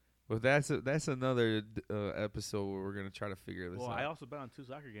 Well, that's another episode where we're gonna try to figure this Well, out. I also bet on 2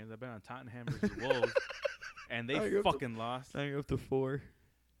 soccer games. I bet on Tottenham versus Wolves, and Oh, you they have to- fucking lost. Now you're up to 4.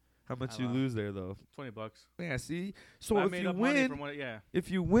 How much I you lost. lose there though? $20. Yeah, see. So I if made you up money from win, what, yeah.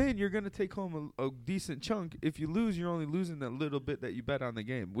 if you win, you're gonna take home a decent chunk. If you lose, you're only losing that little bit that you bet on the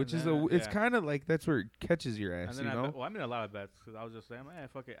game, which is then, it's yeah. kind of like that's where it catches your And ass, then you know? I made a lot of bets because I was just saying,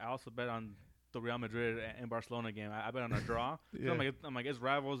 fuck it. I also bet on the Real Madrid and Barcelona game. I bet on a draw. So I'm like, it's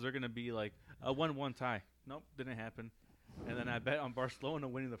rivals. They're gonna be like a 1-1 tie. Nope, didn't happen. And then I bet on Barcelona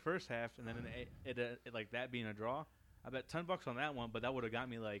winning the first half, and then it like that being a draw. I bet $10 on that one, but that would have got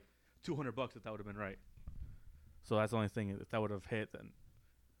me like $200 if that would have been right. So that's the only thing. If that would have hit, then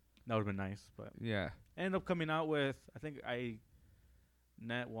that would have been nice. But Yeah. I ended up coming out with, I think I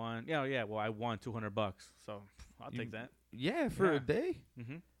net won. Yeah. Well, I won $200, so I'll You- take that. Yeah, for Yeah. a day.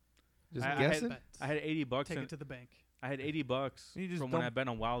 Mm-hmm. Just I had- guessing. Bets. I had $80. Take and it to the bank. I had $80 You just from when I dump- bet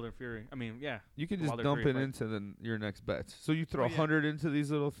on Wilder Fury. I mean, yeah. You can just Wilder dump Fury it fight. into your next bets. So you throw Oh, yeah. 100 into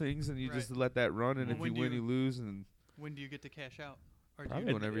these little things, and you Right. just let that run. And Well, if when you do win, you- you lose, and When do you get to cash out? Or do Probably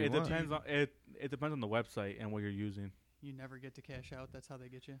you, whenever you It want. depends on it depends on the website and what you're using. you never get to cash out? That's how they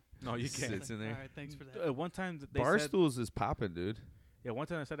get you? No, you Sits can't. in there. All right, thanks for that. One time they said, Barstools is popping, dude. yeah, one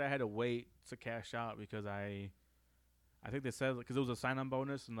time I said I had to wait to cash out because I think they said because it was a sign-on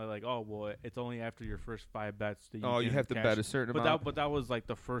bonus and they're like, oh well, it's only after your first 5 bets that you. Oh, you can have to cash. bet a certain But amount. that was like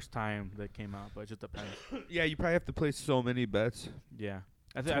the first time that came out, but it just depends. Yeah, you probably have to place so many bets. Yeah,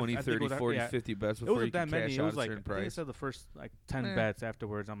 20, I think 30, it was, 40, yeah, 50 bets it before wasn't you can that many. cash It out was a like I certain think they price. said the first like 10 Eh. bets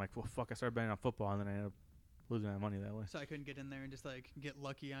afterwards. I'm like, well, fuck, I started betting on football and then I ended up losing that money that way. So I couldn't get in there and just like get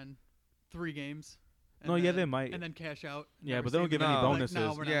lucky on 3 games. and No, yeah, then- they might. And then cash out. Yeah, never but they don't see give them. any No. Like, bonuses.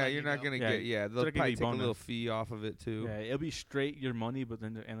 no, we're not Yeah, letting you're you not go. gonna Yeah, get. Yeah, they'll they'll give probably you take a little bonus. fee off of it too. Yeah, it'll be straight your money, but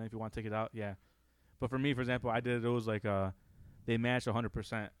then and if you want to take it out, yeah. But for me, for example, I did it was like they matched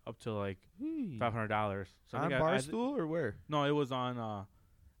 100% up to like $500. So I On think Barstool or where? no, it was on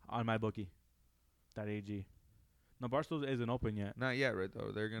mybookie.ag. No, Barstool isn't open yet. Not yet, right?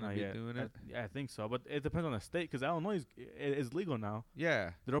 Though they're gonna Not be yet. doing it. I think so, but it depends on the state because Illinois is legal now.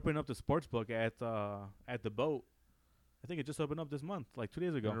 Yeah. They're opening up the sports book at the boat. I think it just opened up this month, like 2 days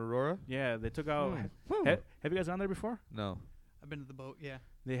In ago. Aurora? Yeah, they took out. Hmm. Have you guys gone there before? No. I've been to the boat. Yeah.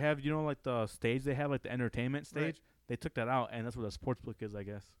 They have, like the stage they have, like the entertainment stage. Right. They took that out, and that's where the sports book is, I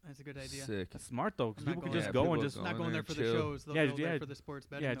guess. That's a good idea. Sick. That's smart though, because I'm not people can going just there. go and People just go Not in going there there for and the chill. shows. They'll Yeah, go there yeah. for the sports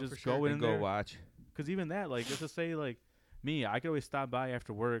betting. Yeah, though, just for go sure. in And go there. watch. Because even that, like, let's just say, like, me, I could always stop by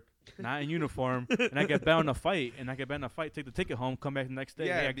after work, not in uniform, and I get bet on a fight, take the ticket home, come back the next day.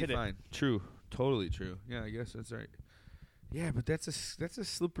 Yeah, hey, I it'd be did it. fine. True. Totally true. Yeah, I guess that's right. Yeah, but that's a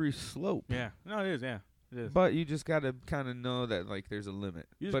slippery slope. Yeah, no, it is. Yeah, it is. But you just gotta kind of know that like there's a limit.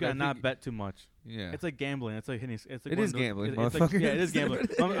 You just but I gotta not think- bet too much. Yeah. It's like gambling. It's like hitting. It's like It one is of those- gambling, it's like, yeah, it is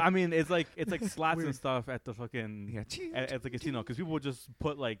motherfucker. gambling. I mean, it's like slots and Weird. stuff at the fucking yeah. at the casino because people would just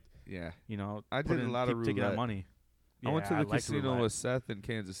put like Yeah. put I did a in- lot of keep taking out roulette. money. I went to Yeah, the like casino roulette. with Seth in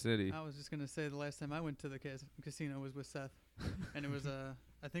Kansas City. I was just gonna say the last time I went to the casino was with Seth, and it was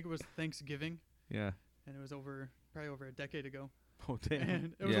I think it was Thanksgiving, Yeah. and it was probably over a decade ago, Oh damn!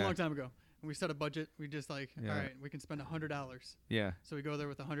 and it was Yeah. a long time ago. And we set a budget. We just like, Yeah. all right, we can spend $100. Yeah. So we go there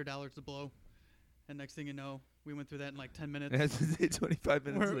with $100 to blow, and next thing you know, we went through that in like 10 minutes. That's 25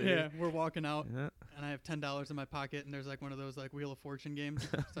 minutes We're, later. we're walking out, Yeah. and I have $10 in my pocket, and there's like one of those like Wheel of Fortune games.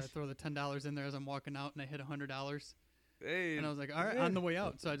 So I throw the $10 in there as I'm walking out, and I hit $100. Hey. And I was like, all right, on the way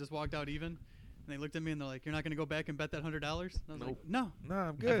out. So I just walked out even. And they looked at me and they're like, you're not going to go back and bet that $100? And I was like, Nope. no. No, I'm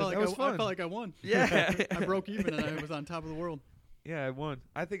I good. felt, like That was fun. I felt like I won. Yeah. I broke even and I was on top of the world. Yeah, I won.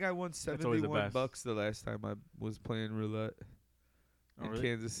 I think I won always the $71 best. the last time I was playing roulette Oh, in really?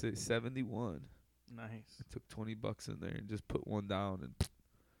 Kansas City. 71. Nice. I took $20 in there and just put one down, and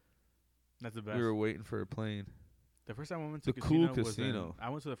That's the best. we were waiting for a plane. The first time I went to The cool casino was casino.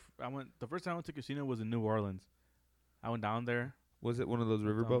 the first time I went to casino was in New Orleans. I went down there. Was it one of those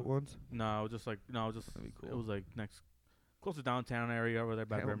riverboat ones? No, it was just like That'd be cool. it was like close to downtown area over there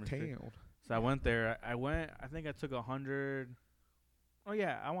by Bourbon Street. Downtown. So I went there. I think I took 100. Oh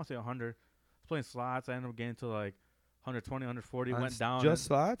yeah, I want to say 100. I was playing slots. I ended up getting to like 120, 140. Went down. Just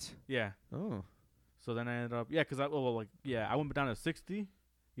slots? yeah. Oh. So then I ended up because I went down to 60.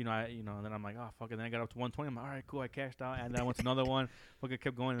 And then I'm like, oh fuck it. Then I got up to 120. I'm like, all right, cool. I cashed out, and then I went to another one. Fucking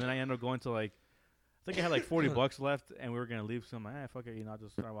kept going, and then I ended up going to like, I think I had like $40 left, and we were gonna leave. So I'm like, fuck it. I'll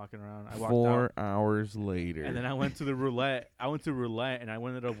just start walking around. I walked 4 out, hours later. and then I went to the roulette. I went to roulette, and I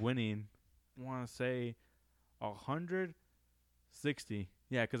ended up winning. I want to say 160.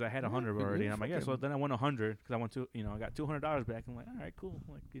 Yeah, because I had 100 Yeah, already. you And I'm like, yeah. So fucking- then I won 100 because I went to, I got $200 back. I'm like, all right, cool.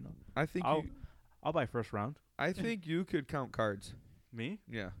 Like, I think I'll buy first round. I think you could count cards. Me?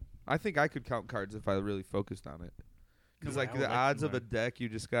 Yeah. I think I could count cards if I really focused on it. Because No, I like would the like to odds of a learn. deck, you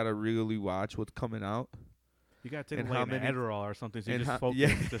just gotta really watch what's coming out. You gotta take And like how an many- Adderall or something. So you and just how- focus. yeah.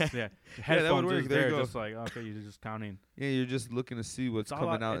 Just, that would Headphones work. just There you there, go. just like okay, you're just counting. Yeah, you're just looking to see what's It's all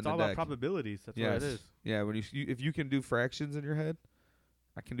coming about, out it's in all the about deck. probabilities. That's Yes. what it is. Yeah, when if you can do fractions in your head,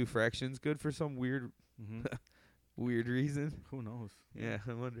 I can do fractions good for some weird Hmm weird reason. Who knows? Yeah,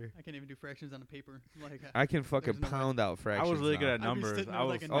 I wonder. I can't even do fractions on a paper. Like I can fucking no way. pound out fractions. I was really now. good at I'd be numbers. sitting I there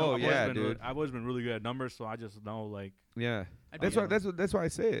was. like a Oh, notebook. I've yeah, always been dude. I've always been really good at numbers, so I just know like Yeah, I'd that's be why. That's why I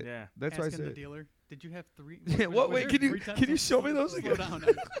say it. yeah. That's why I asking say the it. dealer, did you have 3? Yeah, was- what? was Wait, there can you 3 times? can you show me those Slow again? down.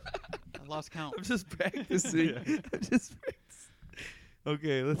 I lost count. I'm just practicing. Yeah. I'm just practicing.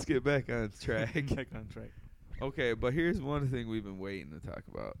 Okay, let's get back on track. Back on track. Okay, but here's one thing we've been waiting to talk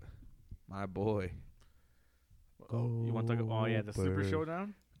about. My boy. Oh, you want to talk about? Oh yeah, the Super Goldberg.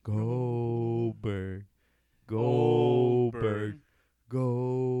 Showdown. Goldberg. Goldberg.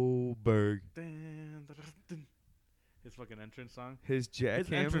 Goldberg. Dun, dun, dun, dun. His fucking entrance song. His His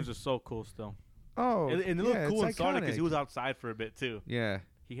jackhammer. entrance is so cool still. Oh, And it looked yeah, cool it's inside because he iconic. was outside for a bit too. Yeah,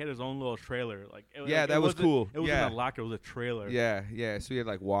 He had his own little trailer. Like Yeah, that was wasn't- cool. It wasn't Yeah. a locker. It was a trailer. yeah, yeah. So he had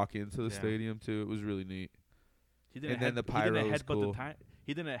like walk into the Yeah. stadium too. It was really neat. He didn't And then the he didn't pyro was headbutt cool.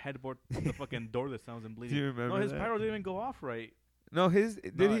 He didn't headbutt the fucking door that sounds and bleeding. Do you remember No, his that? pyro didn't even go off right. No,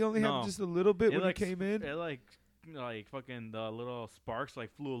 did No, he only no. have just a little bit It when like he came in? It like fucking the little sparks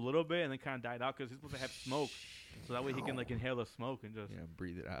like flew a little bit and then kind of died out because he's supposed to have smoke, so that way he can like inhale the smoke and just Yeah,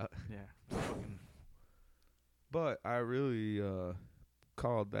 breathe it out. yeah. Fucking, But I really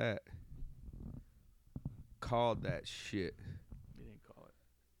called that shit. you didn't call it.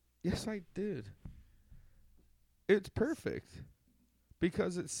 Yes, I did. It's perfect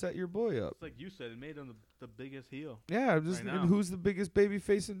because it set your boy up. It's like you said, it made him the biggest heel. Yeah, I'm just Right thinking, now. who's the biggest baby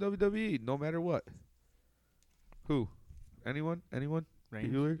face in WWE? No matter what. Who? Anyone?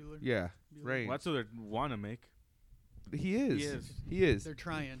 Reigns. Bueller? Bueller. Yeah, Bueller. Reigns. Well, that's what they want to make. He is. He is. He is. They're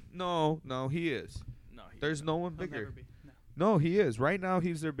trying. No, he is. No, There's no one They'll never bigger. be. No. No, he is. Right now,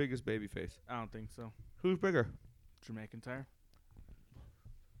 he's their biggest baby face. I don't think so. Who's bigger? Drew McIntyre.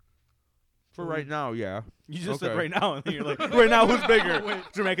 For right now, yeah. You just said Okay. right now, and then you're like, right now, who's bigger? Wait.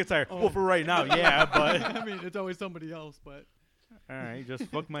 Drew McIntyre. Oh. Well, for right now, yeah, but I mean, it's always somebody else, but. all right, just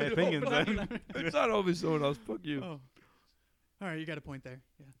fuck my opinions then. It's not always someone else. Fuck you. Oh. All right, you got a point there.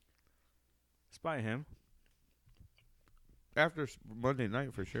 Yeah. Spy him. After Monday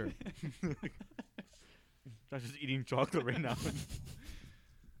night, for sure. I'm just eating chocolate right now.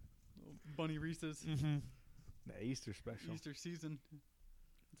 Bunny Reese's Mm-hmm. The Easter special. Easter season.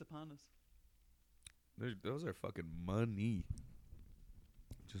 It's upon us. Those are fucking money.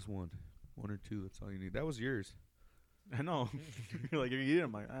 Just one or two. That's all you need. That was yours. I know. You're like, you're eating.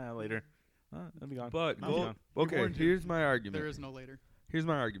 I'm like, later. That'll be gone. But I'll be gone. okay, warned you. here's my argument. There is no later. Here's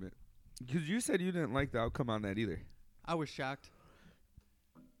my argument. Because you said you didn't like the outcome on that either. I was shocked.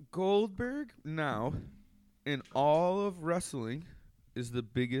 Goldberg now, in all of wrestling, is the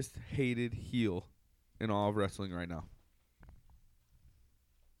biggest hated heel in all of wrestling right now.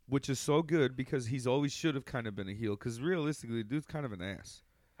 Which is so good because he's always should have kind of been a heel. Because realistically, the dude's kind of an ass.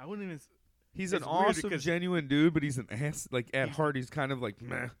 I wouldn't even. He's It's an weird awesome, because- genuine dude, but he's an ass. Like at He's- heart, he's kind of like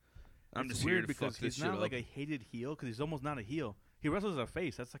meh. I'm It's just weird here to because fuck this he's shit not like up. a hated heel because he's almost not a heel. He wrestles as a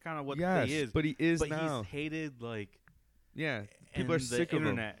face. That's kind of what Yes, he is. but he is But now. he's hated like. Yeah, in people are the sick of him.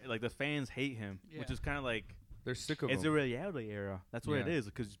 internet. Like the fans hate him, which Yeah. is kind of like They're sick of it's a him. reality era. That's what it Yeah. is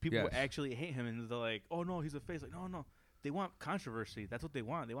because people Yes. actually hate him and they're like, oh no, he's a face. Like no, they want controversy. That's what they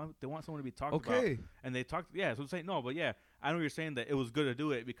want. They want someone to be talked about. Okay, And they talked. Yeah, so I'm saying no, but yeah, I know you're saying that it was good to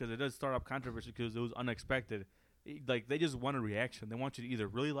do it because it does start up controversy because it was unexpected. Like they just want a reaction. They want you to either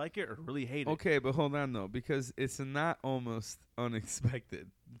really like it or really hate it. okay, but hold on though, because it's not almost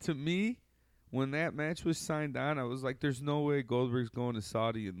unexpected to me. When that match was signed on, I was like, "There's no way Goldberg's going to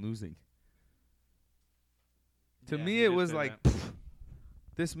Saudi and losing." To Yeah, me, he it did was say like, that. "Pfft,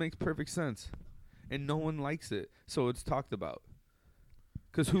 this makes perfect sense, and no one likes it, so it's talked about.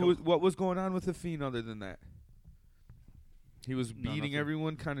 Because what was going on with the Fiend other than that? He was No, beating nothing.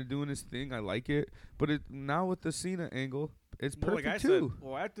 everyone, kind of doing his thing. I like it, but now with the Cena angle, it's Well, perfect like I too. said,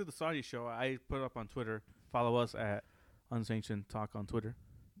 well, after the Saudi show, I put up on Twitter. Follow us at Unsanctioned Talk on Twitter.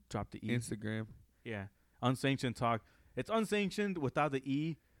 Drop the E. Instagram. Yeah, Unsanctioned Talk. It's unsanctioned without the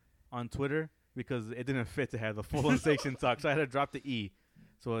E on Twitter because it didn't fit to have the full Unsanctioned Talk, so I had to drop the E.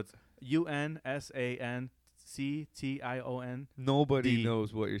 So it's UNSANCTION Nobody D.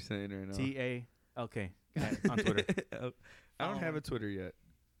 knows what you're saying right now. TALK on Twitter. I don't have Follow. a Twitter yet.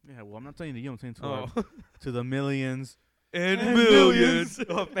 Yeah, well, I'm not telling you, I'm saying to, Oh, to the millions and millions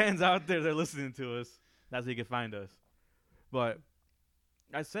of fans out there that are listening to us. That's how you can find us. But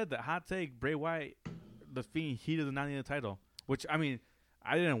I said that hot take, Bray Wyatt, the Fiend, he does not need a title. Which, I mean,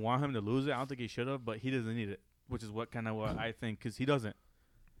 I didn't want him to lose it. I don't think he should have, but he doesn't need it. which is what I think, because he doesn't.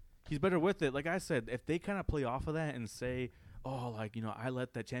 He's better with it. Like I said, if they kind of play off of that and say, "Oh, like I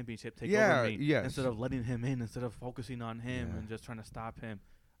let that championship take over me," yes. instead of letting him in, instead of focusing on him Yeah. and just trying to stop him,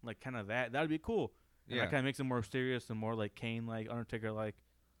 like kind of that'd be cool. And Yeah. that kind of makes him more serious and more like Kane, like Undertaker, like.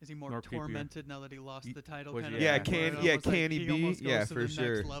 Is he more More creepier. tormented now that he lost the title? Which- Kind yeah, of can- can he be? almost Yeah, goes to for the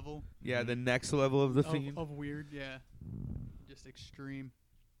sure. Next level Yeah, the next level of the of, Fiend. of weird, yeah, just extreme.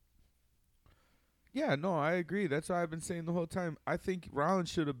 Yeah, no, I agree. That's what I've been saying the whole time. I think Rollins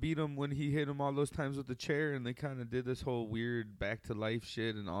should have beat him when he hit him all those times with the chair, and they kind of did this whole weird back to life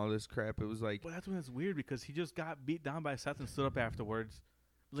shit and all this crap. It was like, But that's when it's weird because he just got beat down by Seth and stood up afterwards.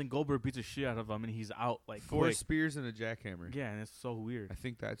 Then Goldberg beats the shit out of him and he's out like 4 quick. spears and a jackhammer. Yeah, and it's so weird. I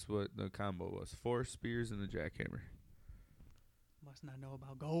think that's what the combo was. 4 spears and a jackhammer. Must not know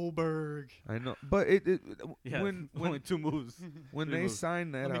about Goldberg. I know, but Yeah, when only 2 moves. when three they moves.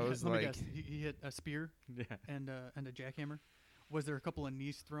 signed that, I Let was me like, guess. He hit a spear Yeah. and a jackhammer. Was there a couple of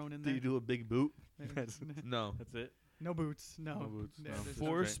knees thrown in Do there? you do a big boot? That's no. That's it. no boots. No, No boots, no. there's 4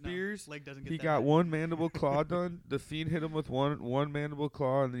 no- no, spears. leg doesn't get He that got high. one mandible claw done. The Fiend hit him with one mandible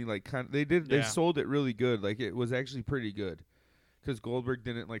claw, and then he like they Yeah. sold it really good. Like it was actually pretty good, because Goldberg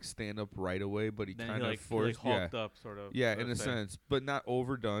didn't like stand up right away, but he Then kind he of like, forced, hulked up, sort of. yeah, per in a se. sense, but not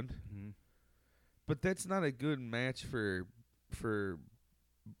overdone. Mhm. But that's not a good match for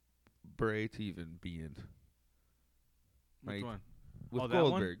Bray to even be in Which Like, one? with Oh, that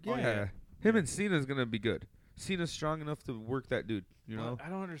one? Goldberg. Oh, Yeah. yeah. Him and Cena's gonna be good. Cena's strong enough to work that dude. You Well, know. I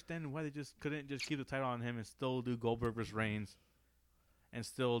don't understand why they just couldn't just keep the title on him and still do Goldberg versus Reigns, and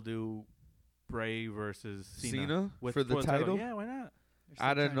still do Bray versus Cena, for the title. Yeah, why not? They're still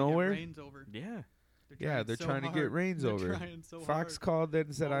Out of trying to get nowhere? Reigns over. Yeah. Yeah, they're so trying to get hard. Reigns They're over. trying so Fox hard. called that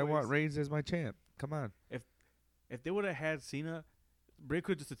and said, "I want Always. Reigns as my champ." Come on. If they would have had Cena, Bray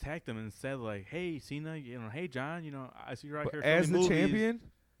could just attacked him and said like, "Hey Cena, hey John, I see you're out But here as the filming movies." champion,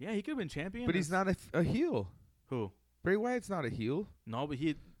 Yeah, he could have been champion. but he's not a heel. Who? Bray Wyatt's not a heel. No, but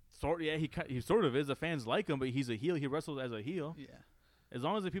he sort of is. The fans like him, but he's a heel. He wrestles as a heel. Yeah. As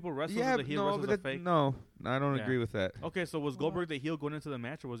long as the people wrestle Yeah, as a heel no, versus but a fake. no, I don't Yeah. agree with that. Okay, so was Goldberg the heel going into the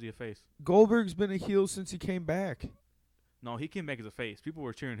match, or was he a face? Goldberg's been a heel since he came back. No, he came back as a face. People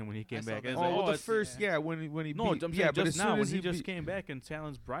were cheering him when he came saw back. that. And Oh, it's like, well, the it's- first, yeah, when he No, beat, I'm yeah, saying but just as now soon when as he he just beat, came back and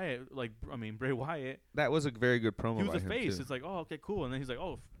challenged Bray Wyatt. that was a very good promo. He was by a him, face. too. It's like, oh, okay, cool. And then he's like,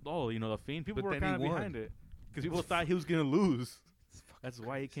 oh, the Fiend. People But were then he kind of won. behind it because people thought he was gonna lose. That's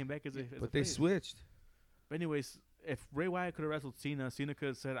why he came back as a. But they face. switched. But anyways, if Bray Wyatt could have wrestled Cena could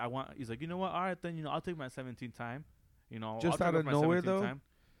have said, "I want." He's like, you know what? All right, then I'll take my 17th time. Just I'll out take of my nowhere, 17th though? Time.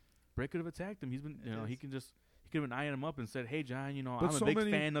 Bray could have attacked him. He's been, he could have been eyeing him up and said, "Hey, John, But I'm a so big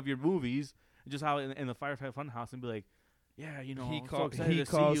many- fan of your movies." Just how in the Firefly Funhouse and be like, "Yeah, He I'm so called- excited he to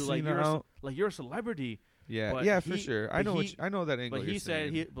see called you. Like Cena you're out. you're a celebrity." Yeah, But yeah, for he- sure. I but know. he- I know that angle. But you're he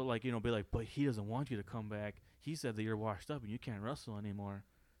said saying. but he doesn't want you to come back. He said that you're washed up and you can't wrestle anymore.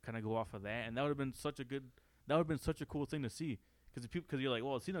 Kind of go off of that, and that would have been such a cool thing to see. Because you're like,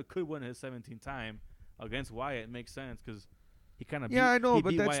 well, Cena could win his 17th time against Wyatt. It makes sense because he kind of Yeah, I know, he but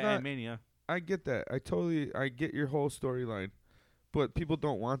beat that's Wyatt not- at Mania. I get that. I get your whole storyline, but people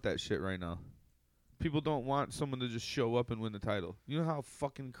don't want that shit right now. People don't want someone to just show up and win the title. You know how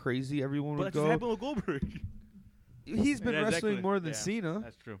fucking crazy everyone But would that just go. happened with Goldberg. He's been Yeah, wrestling exactly. more than Yeah, Cena.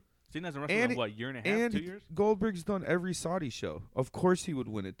 That's true. Cena hasn't wrestled And- in what, year and a half, and 2 years? Goldberg's done every Saudi show. Of course he would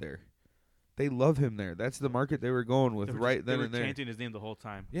win it there. They love him there. That's the market they were going with They were right just- then they were and there. chanting his name the whole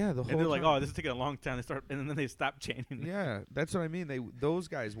time. Yeah, the whole And they're like, time. oh, this is taking a long time. They start, and then they stop chanting. Yeah, that's what I mean. Those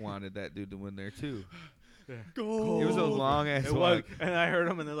guys wanted that dude to win there too. Gold. It was a long ass It was, walk. and I heard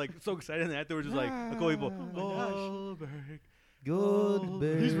them, and they're like so excited, and afterwards, just like a couple people, Ah. Oh my gosh. Goldberg.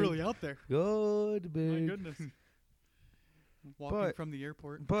 Goldberg. He's really out there. My Goldberg. goodness. Walking But- from the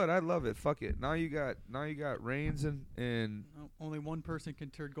airport. But I love it. Fuck it. Now you got Reigns and No, only one person can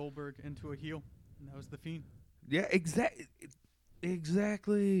turn Goldberg into a heel, and that was the Fiend. yeah, exactly.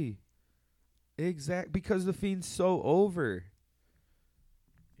 Because the Fiend's so over.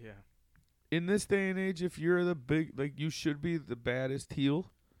 Yeah. In this day and age, if you're the big, like, you should be the baddest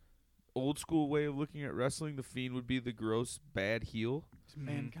heel. Old school way of looking at wrestling, the Fiend would be the gross bad heel. It's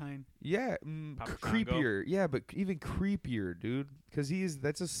mankind. Yeah, Papa creepier. Yeah, but even creepier, dude. Because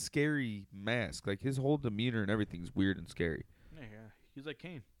that's a scary mask. Like, his whole demeanor and everything's weird and scary. Yeah. He's like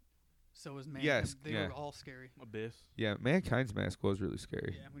Kane. So was Mankind. Yes, They yeah. were all scary. Abyss. Yeah, Mankind's mask was really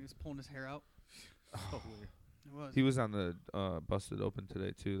scary. Yeah, when he was pulling his hair out. So weird. It was. He was on the Busted Open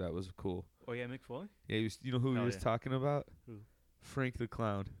today, too. That was cool. Oh, yeah, Mick Foley? Yeah, you know who he Hell was yeah. talking about? Who? Frank the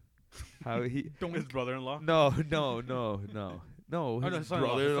Clown. How he... His brother-in-law? No, his no, brother.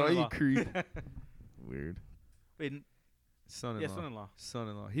 son-in-law, You son-in-law. creep. Weird. Son-in-law. Yeah, son-in-law.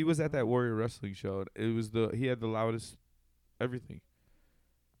 Son-in-law. He was at that Warrior Wrestling show. It was he had the loudest everything.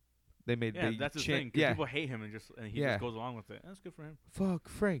 They made Yeah, big that's the chant. thing. 'Cause Yeah. people hate him and he Yeah. just goes along with it. That's good for him. Fuck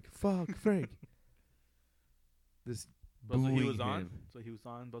Frank. Fuck Frank. This But so he booing was on. him. So he was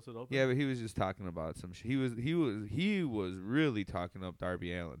on Busted Open. Yeah, but he was just talking about some shit. He was really talking up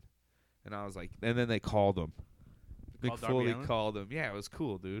Darby Allin. And I was like, and then they called him. They Mick called Darby Foley Allin? called him. Yeah, it was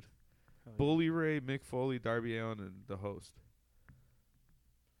cool, dude. Hell yeah. Bully Ray, Mick Foley, Darby Allin, and the host.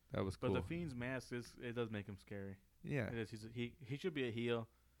 That was cool. But the Fiend's mask it does make him scary. Yeah. It is. He should be a heel.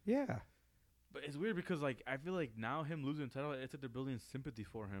 Yeah. But it's weird because like I feel like now him losing the title, it's like they're building sympathy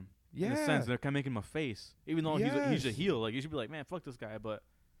for him. Yeah. In a sense, they're kind of making him a face, even though he's a Yes. heel. Like you should be like, man, fuck this guy. But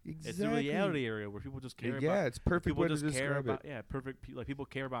Exactly. it's the reality area where people just care Yeah, about. it's perfect People way to just care describe about. it. Yeah, perfect. Like people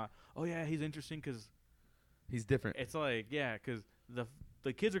care about. Oh yeah, he's interesting because He's different. it's like because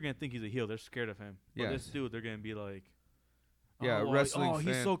the kids are gonna think he's a heel. They're scared of him. But Yes. this dude, they're gonna be like, Yeah, oh, well, wrestling Oh,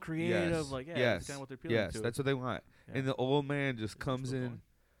 he's fan- so creative. yes, Like yeah, yes, that's kind of what they're appealing Yes, to. that's what they want. Yeah. And the old man just Is it comes still in. going?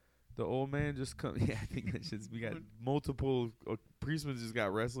 The old man just comes. Yeah, I think that's just. We got multiple. Priestman just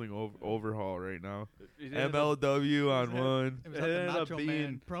got wrestling overhaul right now. It ended up- MLW on Yeah. one. It was It like the ended up Macho being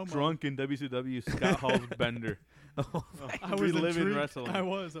Man promo. drunk in WCW Scott Hall's Bender. Oh, I was Reliving intrigued. wrestling. I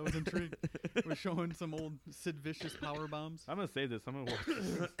was intrigued. We're showing some old Sid Vicious power bombs. I'm gonna say this. I'm gonna watch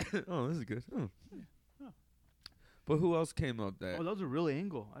this. oh, this is good. Oh. Oh. But who else came up that? Oh, that was a real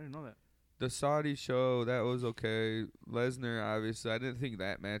angle. I didn't know that. The Saudi show, that was okay. Lesnar, obviously, I didn't think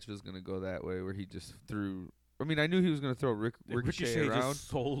that match was going to go that way where he just threw. I mean, I knew he was going to throw Ricochet around. just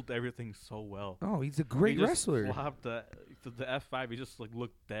sold everything so well. Oh, he's a great he just wrestler. Flopped the F5. He just like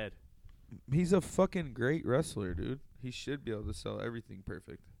looked dead. He's a fucking great wrestler, dude. He should be able to sell everything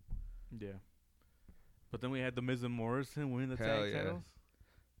perfect. Yeah. But then we had the Miz and Morrison winning the Hell tag yeah. titles.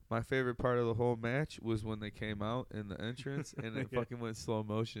 My favorite part of the whole match was when they came out in the entrance and it Yeah. fucking went slow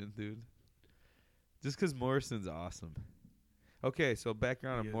motion, dude. Just 'cause Morrison's awesome. Okay, so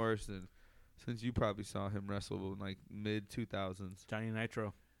background on He is. Morrison. Since you probably saw him wrestle in like mid-2000s. Johnny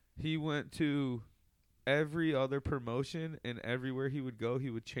Nitro. He went to every other promotion, and everywhere he would go,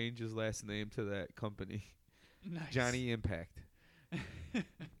 he would change his last name to that company. Nice. Johnny Impact.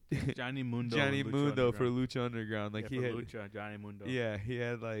 Johnny Mundo. Johnny and Lucha Mundo for Underground. Lucha Underground. Like yeah, he for had Lucha, Johnny Mundo. Yeah, he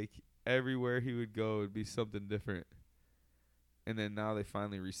had like everywhere he would go would be something different. And then now they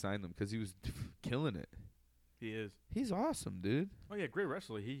finally re-signed him 'cause he was killing it. He is. He's awesome, dude. Oh yeah, great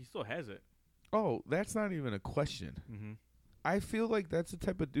wrestler. He still has it. Oh, that's not even a question. Mm-hmm. I feel like that's the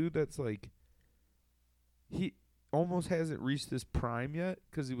type of dude that's like he almost hasn't reached his prime yet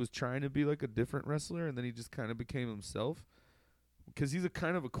 'cause he was trying to be like a different wrestler and then he just kind of became himself. 'Cause he's a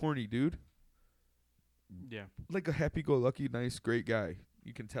kind of a corny dude. Yeah. Like a happy-go-lucky, nice, great guy.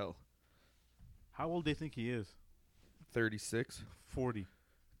 You can tell. How old do you think he is? 36. 40.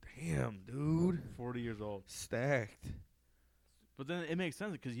 Damn, dude. 40 years old. Stacked. But then it makes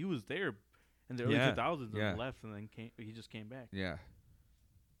sense because he was there in the early Yeah, 2000s yeah. and left, and then he just came back. Yeah.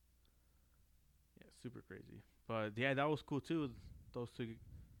 Yeah, super crazy. But yeah, that was cool too. Those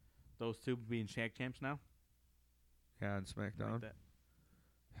two being Shaq champs now. Yeah, on I SmackDown. like that.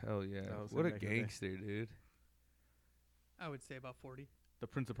 Hell yeah. That was What a him back in the day. gangster, dude. I would say about 40. The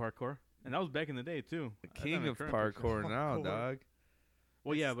Prince of Parkour, and that was back in the day too. The That's king not a of current parkour person. now, Parkour. dog.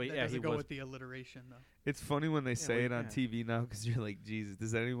 Well, yeah, but That yeah, doesn't he go was. with the alliteration though. It's funny when they say well, it on yeah. TV now 'cause you're like, Jesus,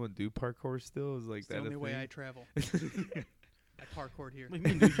 does anyone do parkour still? Is like It's that the a only way I thing? travel. I parkoured here. What do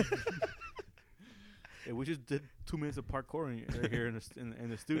you mean, dude? Yeah, we just did 2 minutes of parkour right here in the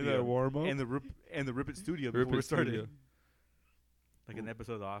In studio, that warm up? and the Rip It studio Rip before we It started. studio. Like an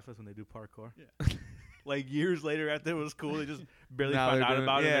episode of The Office when they do parkour. Yeah. Like years later, after it was cool, they just barely Now found they're out doing-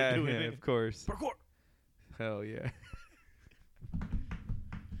 about it. yeah, And they're doing yeah, it. of course. Parkour. Hell yeah.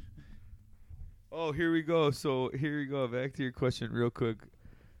 Oh, here we go. So here we go. Back to your question real quick.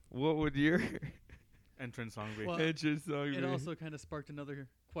 What would your Entrance song be? Well, entrance song It be? also kind of sparked another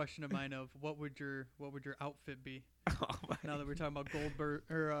question of mine of what would your outfit be? Oh, my Now that we're talking about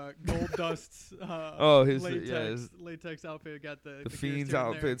Gold Dust's Oh, his latex, yeah, his, latex outfit got the the canister Fiend's in there.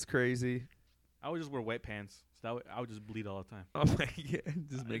 outfit's crazy. I would just wear wet pants. So I would just bleed all the time. Oh my god,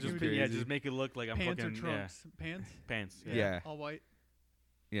 just make just, it crazy. yeah, just make it look like I'm Pants or fucking trunks? Pants? pants. Yeah. Yeah. All white.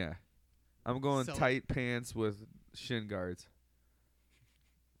 Yeah. I'm going So- tight pants with shin guards.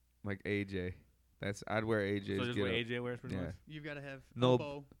 Like AJ. I'd wear AJ's So just get what up. AJ wears pretty Yeah. much. You've got to have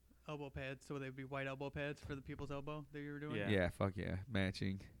No- elbow pads, so they'd be white elbow pads for the people's elbow that you were doing. Yeah. Yeah, fuck yeah.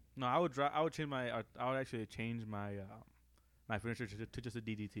 Matching. No, I would change my. I would actually change my my finisher to just a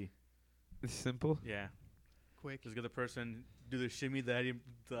DDT. It's simple. Yeah. Quick. Just get the person do the shimmy, the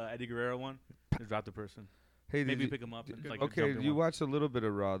Eddie Guerrero one, and drop the person. Hey, did Maybe you, pick him up. And, like, okay, jump in you one. watched a little bit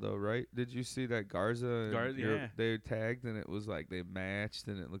of Raw though, right? Did you see that Garza? And Yeah. they tagged and it was like they matched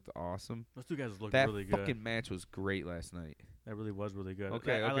and it looked awesome. Those two guys look That really good. fucking match was great last night. That really was really good.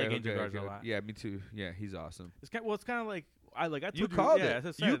 Okay, I like okay, Angel okay, Garza okay. a lot. Yeah, me too. Yeah, he's awesome. It's kind of like I told You called yeah, it.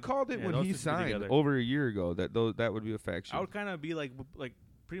 as I You said, called it yeah, when those he two should be signed together. over a year ago. That would be a faction. I would kind of be like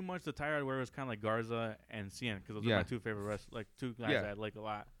pretty much the tire where it was kind of like Garza and Cien because those are Yeah. my two favorite like two guys Yeah. that I like a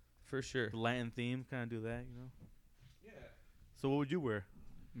lot. for sure. The Latin theme kind of do that, you know. Yeah. So what would you wear,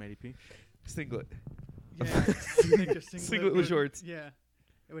 Matty P? Singlet. Yeah, I think a Singlet with would- shorts. Yeah,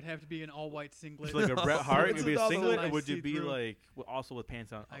 it would have to be an all-white singlet. So like a Bret Hart, With it'd be a all the singlet, or lines would it be see-through. like also with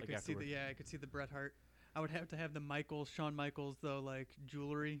pants on? I Like could see afterwards? I could see the Bret Hart. I would have to have the Shawn Michaels though, like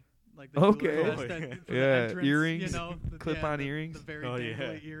jewelry, like the Okay. jewelry Oh, vest yeah. for the Yeah, entrance, earrings, you know, clip-on the earrings. very Oh, yeah.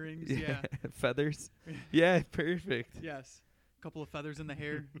 dangly earrings. Yeah. Feathers. Yeah, perfect. Yes. A couple of feathers in the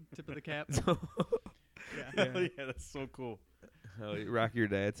hair, tip of the cap. Yeah. Hell yeah, that's so cool. Hell, you rock your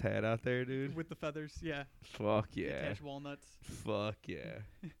dad's hat out there, dude. With the feathers, yeah. Fuck yeah. Attach walnuts. Fuck yeah.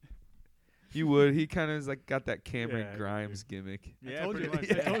 You would. He kind of is like got that Cameron Yeah, Grimes gimmick. Yeah, I told you.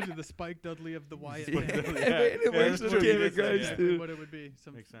 pretty much. I told you the Spike Dudley of the Wyatt Yeah, family. man, Yeah. it Yeah, works that's with true. Cameron Yes, Grimes yeah. Exactly too. what it would be.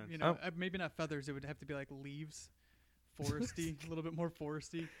 Some, Makes sense. You know, maybe not feathers. It would have to be like leaves, foresty, a little bit more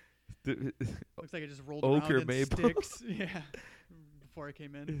foresty. Looks like I just rolled Oak around or in maple. sticks. Yeah. Before I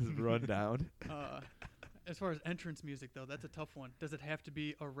came in. His run down. As far as entrance music, though, that's a tough one. Does it have to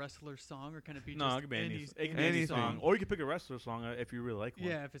be a wrestler song, or can it be No, just it could be any, any, it could be any anything. song, or you could pick a wrestler song if you really like one.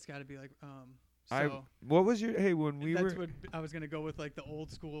 Yeah, if it's got to be like I so what was your when we that's were what I was gonna go with, like the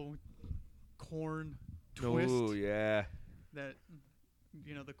old school corn twist. Oh yeah. That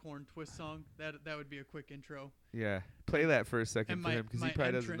the corn twist song. That would be a quick intro. Yeah. Play that for a second And for him because he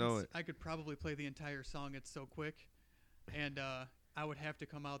probably doesn't know it. I could probably play the entire song. It's so quick, and I would have to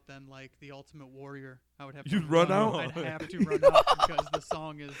come out then like the Ultimate Warrior. I would have to You'd run out? I'd have to run out because the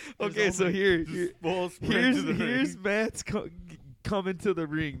song is. Okay, so here, Full sprint to the here's ring. Matt's coming to the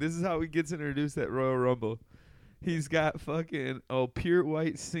ring. This is how he gets introduced at Royal Rumble. He's got fucking pure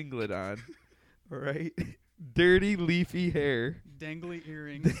white singlet on, all right? Dirty leafy hair, dangly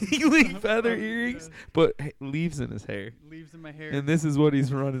earrings, dangling feather Oh, earrings, yes. but leaves in his hair. leaves in my hair. And this is what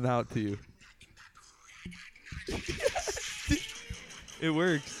he's running out to you. It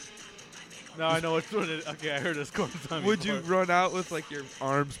works. No, I know which one. Okay, I heard this chorus song. Would you before. run out with like your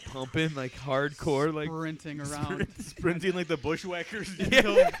arms pumping, like hardcore, like sprinting around sprinting like the bushwhackers?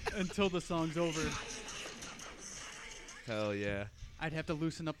 until the song's over. hell yeah, I'd have to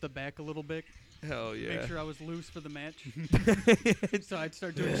loosen up the back a little bit, hell yeah. make sure I was loose for the match. So I'd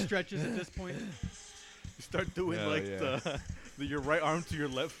start doing stretches at this point. You start doing Hell like yeah. your right arm to your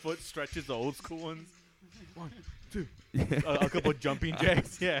left foot stretches, the old school ones. 1, 2, Yeah. a couple jumping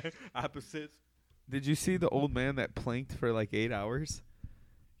jacks. Yeah, opposites. Did you see the old man that planked for like 8 hours?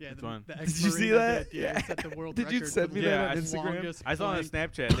 Yeah, Which one? the Did you see ex-Marine that? Yeah, Yeah. set the world Did you record send for me the that on longest Instagram? I saw on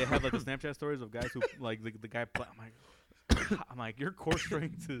plank. Snapchat they have like the Snapchat stories of guys who like the guy. I'm like, your core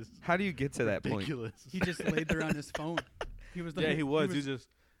strength is How do you get to that point? ridiculous. He just laid there on his phone. He was the yeah, he was. He was just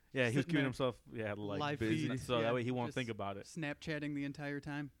he was sitting keeping there. himself like Live busy, feed, so yeah, that way he won't just think about it. Snapchatting the entire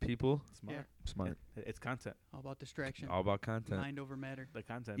time. People, Smart. smart, It's content. All about distraction. all about content. Mind over matter. The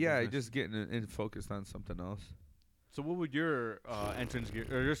content. Yeah, business. just getting in focused on something else. So what would your entrance gear,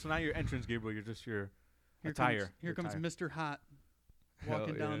 or just not your entrance gear, but just your Here attire? Here comes attire. Mr. Hot Hell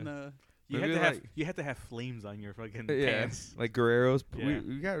walking down yeah. the. You Maybe had to like- have flames on your fucking Yeah, pants. like Guerrero's. Yeah.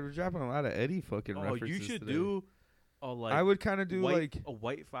 We're dropping a lot of Eddie fucking Oh, references. you should today. do like I would kind of do white,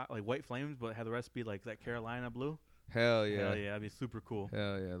 like white flames, but have the rest be like that Carolina blue. hell yeah, Hell yeah, that'd be super cool.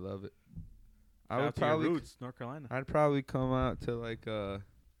 hell yeah, love it. I Shout would out to your probably, roots, North Carolina. I'd probably come out to like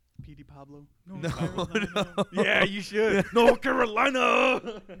P.D. Pablo. No, Carolina. no. Yeah, you should. North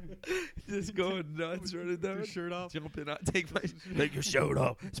Carolina. just going nuts running With down, your shirt off. jumping out, take my. Take your shirt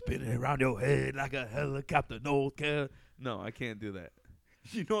off, spinning around your head like a helicopter. North Carolina. No, I can't do that.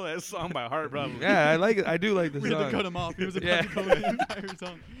 You know that song by heart, probably. Yeah, I like it. I do like the We had to song. cut him off. He was about Yeah. to go the entire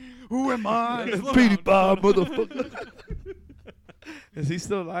song. Who am I? Slow Petey down. Bob, motherfucker. Is he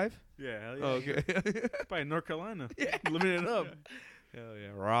still alive? Yeah, hell yeah. Oh, okay. By North Carolina. Living it up. Hell yeah,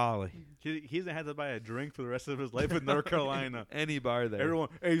 Raleigh. He doesn't have to buy a drink for the rest of his life in North Carolina. Any bar there. Everyone,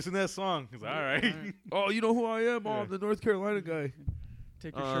 hey, you sing that song? He's like, all right. Oh, you know who I am? Oh, Yeah. I'm the North Carolina guy.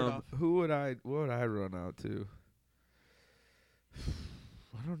 Take your shirt off. Who would I? What would I run out to?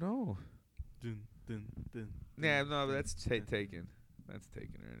 I don't know. Dun, dun, dun, Yeah, dun, no, but dun, that's dun. taken. That's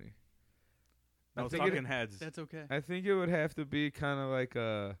taken already. I I was think talking it- heads. That's okay. I think it would have to be kind of like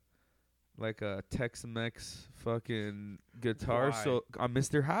a like a Tex-Mex fucking guitar. Why? So I'm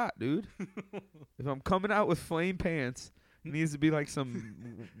Mr. Hot, dude. If I'm coming out with flame pants, it needs to be like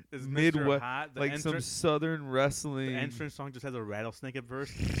some Is Midwest, Mr. Hot, like some Southern wrestling. the entrance song just has a rattlesnake at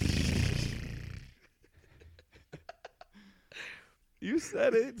first. You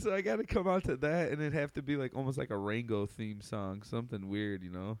said it, so I got to come out to that, and it'd have to be like almost like a Rango theme song, something weird,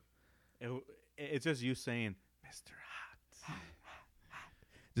 you know? It's just you saying, Mr. Hot.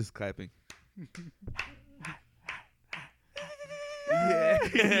 Just clapping.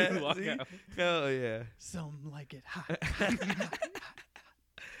 Yeah. Walk See? out. Hell yeah. Some like it hot.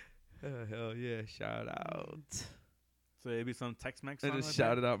 Hell yeah. Shout out. So it'd be some Tex-Mex I song. just like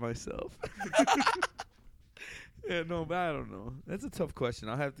shouted out myself. Yeah, no, but I don't know. That's a tough question.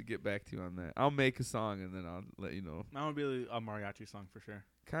 I'll have to get back to you on that. I'll make a song and then I'll let you know. That would be a mariachi song for sure.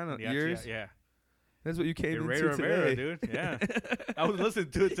 Kind of Mariachi, yours? Yeah. That's what you came Hey, Ray into Rivera, today. dude. Yeah. I was listening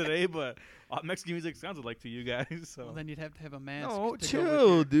to it today, but Mexican music sounded like to you guys. So Well, then you'd have to have a mask. No, to go with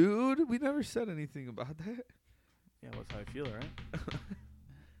chill, your- dude. We never said anything about that. yeah, that's how I feel, right?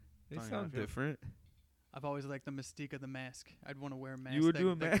 They Telling you how I sound feel. different. I've always liked the mystique of the mask. I'd want to wear a mask. You would that- do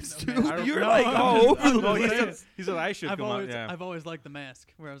a that- mask a too? mask. You're No, like I'm all just- over I'm the just he saying. said I should I've come always, out. Yeah. I've always liked the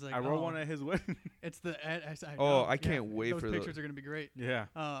mask. Where I was like, I wore one at his wedding. It's the. I Oh, know, I can't wait those for pictures are gonna be great. Yeah.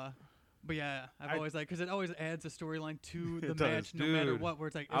 But yeah, I've I- always like because it always adds a storyline to It the does. match, no matter Dude. what. Where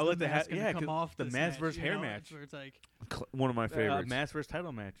it's like, I is like the the mask ha- gonna yeah, come 'cause off the this mask match, versus you hair know? match. Where it's like, One of my favorites. Mass versus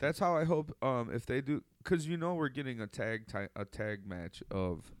title match. That's how I hope if they do, because you know we're getting a tag match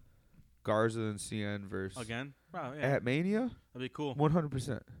of Garza and Cien versus Again? Wow, yeah. at Mania. That'd be cool.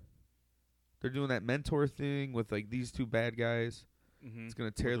 100%. They're doing that mentor thing with like these two bad guys. Mm-hmm. It's gonna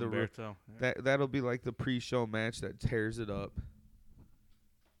tear the roof. That'll be like the pre-show match that tears it up.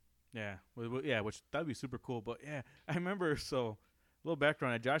 Yeah, yeah, which that'd be super cool. But yeah, I remember. So a little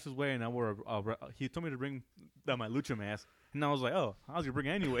background at Josh's wedding, I wore he told me to bring my lucha mask, and I was like, oh, I was gonna bring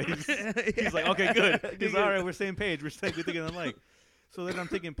it anyways. He's like, okay, good. He's all right. We're same page. We're thinking alike. So then I'm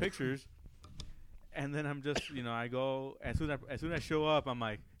taking pictures, and then I'm just I go as soon as I show up, I'm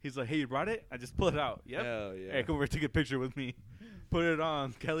like, he's like, hey, you brought it? I just pull it out. Yep. Hell yeah. Hey, come over, take a picture with me. Put it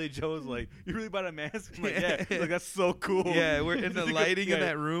on. Kelly Joe's like, you really bought a mask? I'm like, yeah. Like, that's so cool. Yeah, we're in the Took a- lighting in yeah,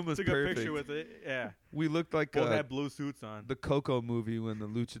 that room was Took perfect. a picture with it. Yeah. We looked like Both had blue suits on. the Coco movie when the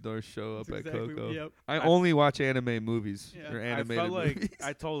luchadors show up that's at exactly, Coco. Yep. I I- only watch anime movies Yeah. or I animated felt like movies.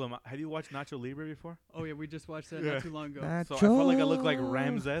 I told him, have you watched Nacho Libre before? Oh yeah, we just watched that Yeah. not too long ago. Nacho. So I felt like I looked like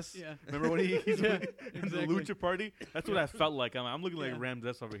Ramses. Yeah. Remember when he's Yeah, in the exactly. lucha party? That's what I felt like. I'm looking like Yeah.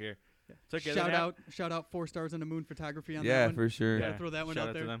 Ramses over here. Yeah. So, okay, Shout out 4 Stars on the Moon photography on Yeah, that one. for sure. Gotta throw that one Shout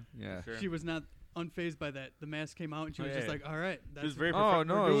out there. to them. Yeah. For sure. She was not unfazed by that. The mask came out and she Oh, was just yeah. like, all right, She that's was very Oh,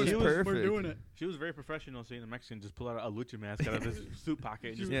 no, we're it was doing perfect. We're doing it. She was very professional, seeing the Mexican just pull out a lucha mask out of his suit pocket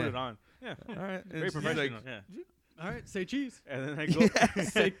and just Yeah. put it on. Yeah. All right. And Very she's professional. like, yeah. All right, say cheese. And then I go.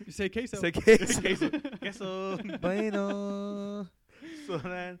 Say queso. say queso. Queso. Bueno. So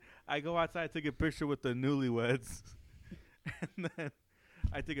then I go outside, take a picture with the newlyweds, and then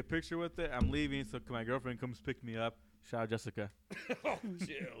I take a picture with it. I'm leaving, so my girlfriend comes pick me up. Shout out Jessica.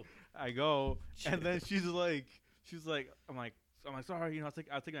 Chill. I go, and then she's like, I'm like, sorry,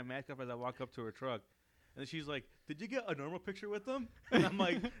 I'll take my mask off as I walk up to her truck, and then she's like, did you get a normal picture with them? And I'm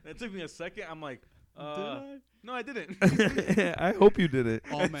like, and it took me a second. I'm like, no, I didn't. I hope you did it.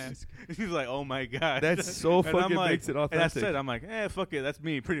 All mask. She's like, oh my god, That's so And I'm fucking like- makes it And I authentic. said, I'm like, fuck it, that's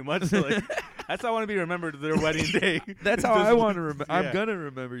me, pretty much. So like, that's how I want to be remembered their wedding day. That's how Just- I want to remember. I'm yeah. gonna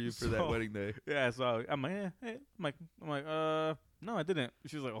remember you for that So- wedding day. Yeah, so I'm like, no, I didn't.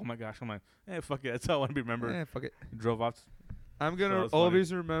 She's like, oh my gosh. I'm like, fuck it, that's how I want to be remembered. Yeah, fuck it. Drove off. I'm So gonna it's funny.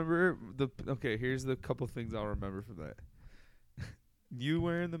 always remember the. Okay, here's the couple things I'll remember from that. You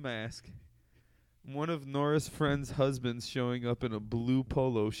wearing the mask. One of Nora's friend's husbands showing up in a blue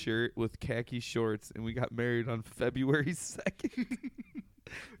polo shirt with khaki shorts, and we got married on February 2nd. It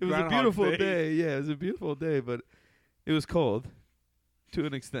was a Groundhog beautiful Day. day. Yeah, it was a beautiful day, but it was cold to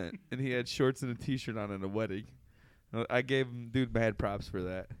an extent, and he had shorts and a t-shirt on at a wedding. I gave him dude mad props for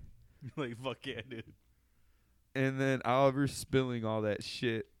that. Like, fuck yeah, dude. And then Oliver spilling all that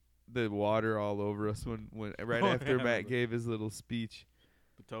shit, the water all over us when right Oh, after yeah, I Matt remember. gave his little speech,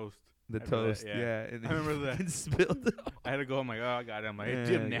 The toast. the I remember that, toast, yeah. and I remember that. fucking spilled it all. I had to go. I'm like, oh, I got it. I'm like, hey,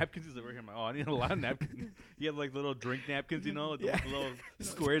 do you have napkins? He's like, right here. I'm like, oh, I need a lot of napkins. You have like little drink napkins, the Yeah. little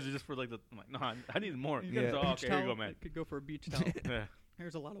squares are just for like the. I'm like, no, I need more. You Yeah. got a Oh, beach okay, here you towel? go, man. Could go for a beach towel. Yeah.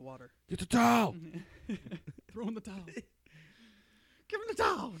 Here's a lot of water. Get the towel. Throw in the towel. Give him the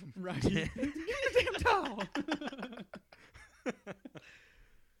towel. Right. Give him the damn towel.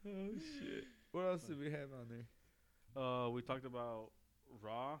 Oh shit! What else did we have on there? We talked about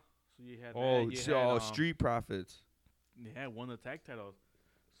Raw. So So you had Oh, that. You had, Street Profits. Yeah, won the tag titles.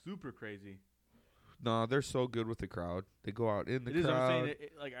 Super crazy. No, they're so good with the crowd. They go out in the It is what I'm saying. crowd.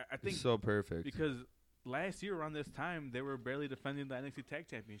 Like I think It's so perfect. because last year around this time they were barely defending the NXT Tag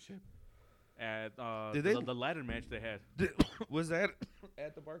Championship at Did they? the ladder match they had. Was that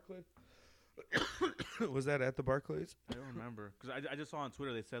at the Barclays? Was that at the Barclays? I don't remember because I just saw on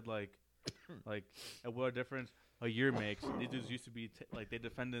Twitter they said like what a difference a year makes. They just used to be like they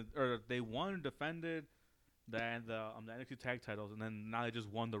defended or they won and defended the NXT tag titles and then now they just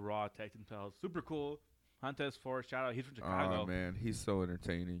won the Raw tag team titles. Super cool. Montez Ford, shout out. He's from Chicago. Oh man, he's so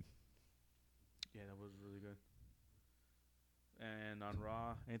entertaining. Yeah, that was really good. And on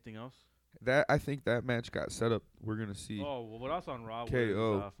Raw, anything else? I think that match got set up. We're gonna see. Oh, well, what else on Raw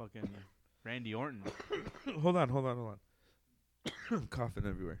KO. was fucking Randy Orton. Hold on. Coughing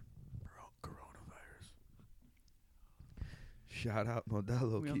everywhere. Coronavirus. Shout out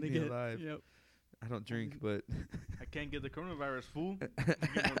Modelo. We Keep only me get alive. Yep. I don't drink, but I can't get the coronavirus, fool.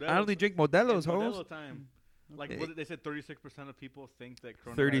 I only drink Modelo's, It's hoes. Modelo time. Like, Okay. what did they said 36% of people think that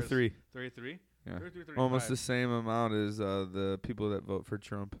coronavirus... 33. 33? Yeah. 33, 35. Almost the same amount as the people that vote for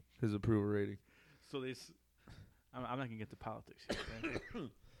Trump. His approval rating. So I'm not going to get to politics here. Okay?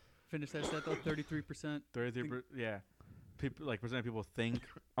 Finish that set though. 33%. 33%, yeah. People, like, percent of people think...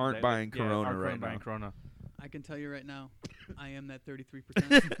 Aren't that- buying yeah, Corona aren't right buying now. Corona. I can tell you right now, I am that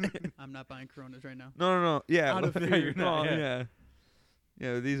 33%. I'm not buying Coronas right now. No. Yeah. Out of but- fear, you're not, no, yeah.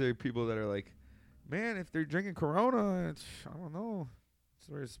 Yeah, these are people that are like, man, if they're drinking Corona, it's, I don't know. It's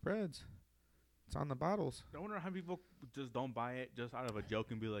where it spreads. It's on the bottles. I wonder how people just don't buy it just out of a joke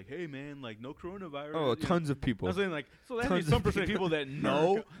and be like, hey, man, like, no coronavirus. Oh, you know? tons of people. I was saying, like, so that Tons means some of percent of people that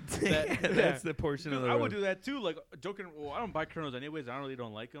know that... That's the portion of the I would room. do that too, like joking. Well, I don't buy Coronas anyways. I really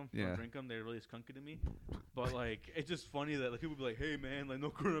don't like them. I Yeah. don't drink them. They're really skunky to me. But like, it's just funny that like people be like, "Hey man, like no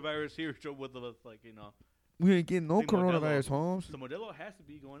coronavirus here." Show with the like, you know. We ain't getting no Think Modelo. coronavirus, Holmes. So Modelo has to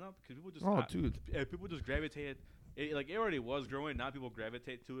be going up because people just Oh, dude. people just gravitate. Like it already was growing. Now people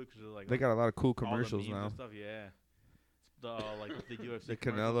gravitate to it because like They got a lot of cool all the commercials memes now. and stuff. Yeah. The like the UFC The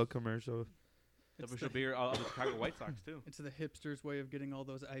commercials. Canelo commercial. The It's official the, beer of the Chicago White Sox too. it's the hipsters' way of getting all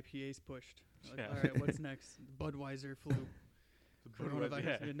those IPAs pushed. Like, Yeah. all right, what's next? Budweiser flu. The Budweiser, Coronavirus.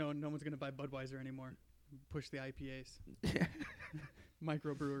 yeah. Yeah, no one's gonna buy Budweiser anymore. Push the IPAs.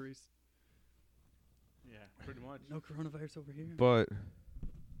 Microbreweries. Yeah, pretty much. No coronavirus over here. But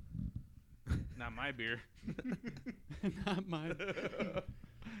Not my beer. Not mine.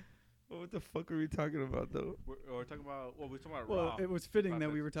 what the fuck are we talking about though? We're talking about we're talking about Well, Raw. it was fitting that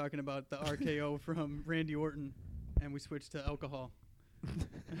Profits. we were talking about the RKO from Randy Orton, and we switched to alcohol.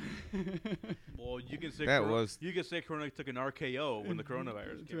 Well, you can say That was- you can say Corona took an RKO when the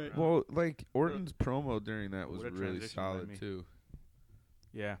coronavirus That's came right. around. Well, like Orton's promo during that was What a really transition by solid me. too.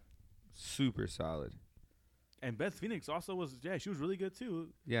 Yeah, Super solid. and Beth Phoenix also was she was really good too.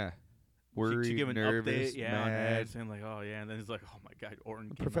 Yeah. She Worried, gave an nervous, update, yeah, on mad. that, saying like, oh yeah, and then he's like, oh my god, Orton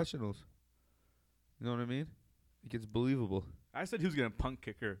came out. Professionals. You know what I mean? It gets believable. I said he was gonna punt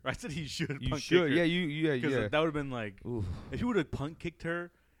kick her. I said he should. You punt should. Kick her. Yeah, yeah, Because yeah. that would have been like, Oof. if he would have punt kicked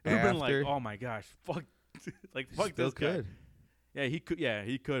her, it would have been like, After. oh my gosh, fuck, like fuck Still this guy. could. Yeah, he could. Yeah,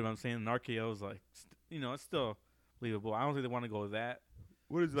 he could. But I'm saying an RKO is like, it's still believable. I don't think they want to go with that.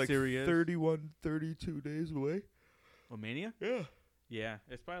 What is it, like Serious. 31, 32 days away? Oh, Mania? Yeah. Yeah,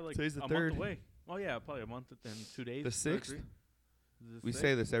 it's probably like Today's the a 3rd. month away. Oh yeah, probably a month and 2 days. The or 6th? 3. We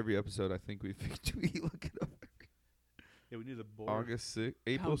say this every episode. I think we look it up. Yeah, we need a board. August 6th,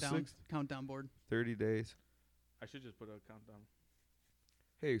 April Countdown, 6th, countdown board. 30 days. I should just put a countdown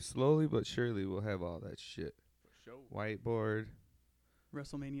Hey, slowly but surely we'll have all that shit. for show. Whiteboard.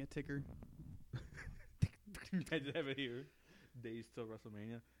 WrestleMania ticker. I just have it here. Days till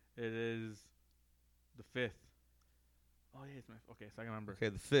WrestleMania. It is the 5th. Oh yeah, it's my okay. So I can remember. Okay,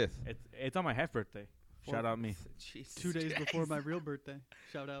 the 5th. It's on my half birthday. Shout out me. 2 days before my real birthday.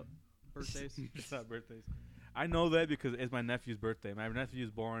 Shout out. Birthdays. It's not birthdays. I know that because it's my nephew's birthday. My nephew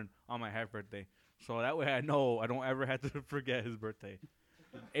is born on my half birthday, so that way I know I don't ever have to forget his birthday.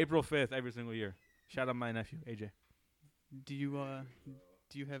 April 5th every single year. Shout out my nephew AJ. Do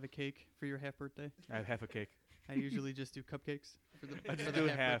you have a cake for your half birthday? I have half a cake. I usually just do cupcakes for the I just for the do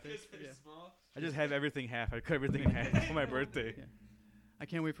half. birthdays. Yeah. I just have everything half. I cut everything in half for my birthday. Yeah. I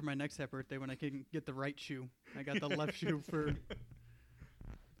can't wait for my next half birthday when I can get the right shoe. I got the left shoe for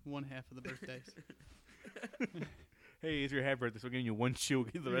one half of the birthdays. Hey, it's your half birthday, so we're giving you one shoe.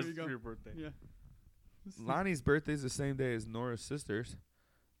 Get the There rest you for go. your birthday. Yeah. Lonnie's birthday's the same day as Nora's sister's.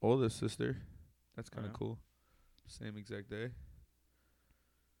 Oldest sister. That's kind of yeah. cool. Same exact day.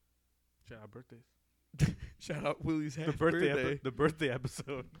 Shout out birthdays. Shout out Willie's The half birthday, the birthday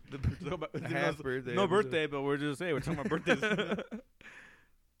episode. The half birthday. No episode. birthday, but we're talking about birthdays.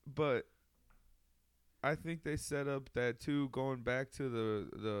 But I think they set up that too, going back to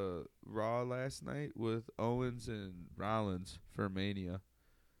the Raw last night with Owens and Rollins for Mania.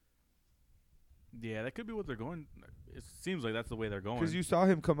 Yeah, that could be what they're going. It seems like that's the way they're going. Because you saw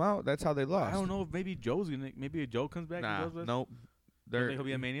him come out. That's how they lost. I don't know if maybe Joe's gonna. Maybe Joe comes back. Nah, and does nope. You don't think he'll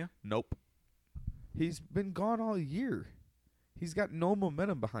be at Mania. Nope. He's been gone all year. He's got no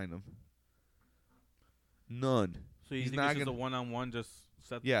momentum behind him. None. So you He's think not it's just a gonna- one-on-one, just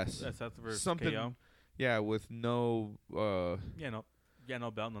Seth? Yes. Seth versus Something- KO. Yeah, with no No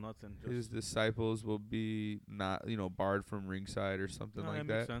belt, no nothing. Just, his disciples will be not barred from ringside or something no, like that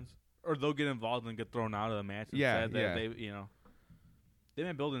makes that. sense. Or they'll get involved and get thrown out of the match. Yeah, Instead yeah. That they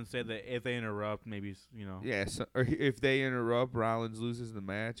might build and say that if they interrupt, maybe Yeah, so, or if they interrupt, Rollins loses the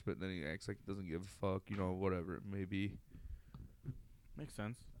match, but then he acts like he doesn't give a fuck, whatever it may be. makes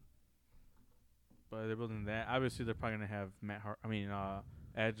sense. But they're building that. Obviously, they're probably gonna have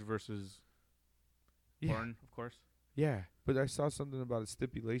Edge versus Yeah, Orton, of course. yeah, but I saw something about a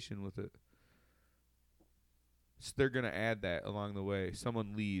stipulation with it. So they're gonna add that along the way.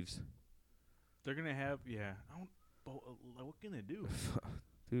 Someone leaves. They're gonna have what can they do?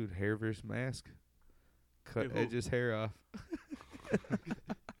 Dude, hair versus mask. Cut Wait, who? Edge's hair off.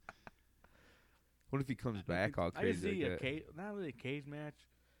 What if he comes back all I can crazy see like that? not really a cage match,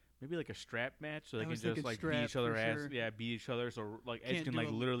 maybe like a strap match, so they I can was just thinking like beat strap each other for ass. sure. Yeah, beat each other. So like Edge Can't can do like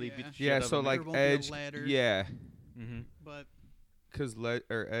a- literally yeah. beat the shit Yeah, out so of like won't be a Edge, ladder. yeah, Mm-hmm. But because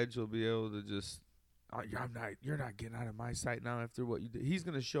Edge will be able to just, you're not getting out of my sight now after what you did. He's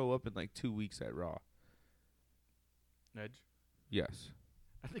gonna show up in like 2 weeks at Raw. Edge. Yes.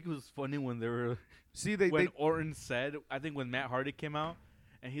 I think it was funny when they were See, when Orton said. I think when Matt Hardy came out,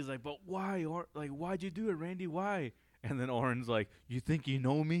 and he's like, "But why? Why'd you do it, Randy? Why?" And then Orton's like, "You think you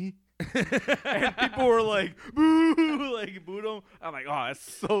know me?" And people were like, "Boo!" Like booed him. I'm like, "Oh, it's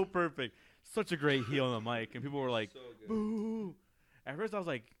so perfect. Such a great heel on the mic." And people were like, "Boo!" At first, I was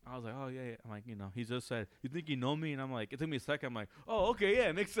like, "Oh yeah." I'm like, he just said, "You think you know me?" And I'm like, it took me a second. I'm like, "Oh, okay, yeah,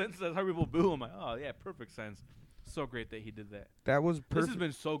 it makes sense." That's how people boo. I'm like, "Oh yeah, perfect sense." So great that he did that. that was This perfect. has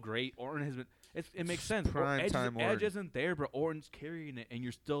been so great. Orton has been. It makes sense. Prime time Edge Orton. isn't there, but Orton's carrying it, and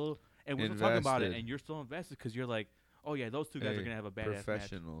you're still. And we're still talking about it, Invested. and you're still invested because you're like, oh yeah, those two guys are gonna have a badass match.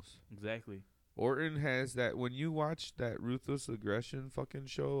 professionals. Exactly. Orton has that. When you watch that Ruthless Aggression fucking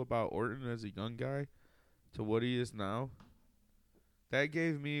show about Orton as a young guy to what he is now, that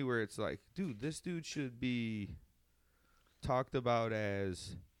gave me where it's like, dude, this dude should be talked about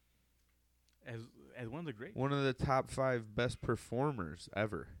as As one of the great one of the top 5 best performers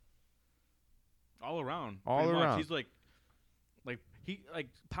ever. all around. All pretty much. around. He's like he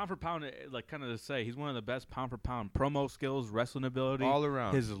pound for pound, like kind of to say he's one of the best pound for pound promo skills, wrestling ability, All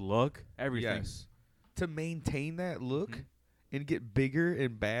around. his look, everything. Yes. To maintain that look Mhm. and get bigger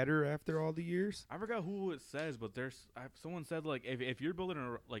and badder after all the years. I forgot who it says, but someone said like if you're building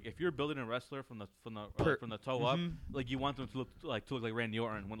a wrestler from the toe up, Mhm. like you want them to look like Randy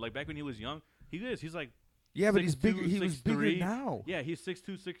Orton. When back when he was young, he's like Yeah, but he's 6'2", bigger. He was bigger 6'3". now. yeah, he's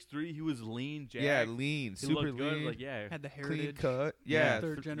 6'2", 6'3". He was lean, jacked. Yeah, lean, he super looked good. lean, Like yeah, had the clean heritage. cut. Yeah, Yeah,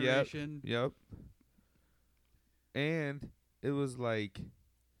 Third yep, generation. Yep. And it was like,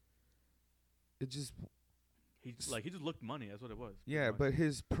 it just, he just looked money. That's what it was. pretty yeah, much. but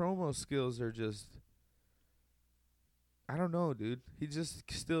his promo skills are just, I don't know, dude. He just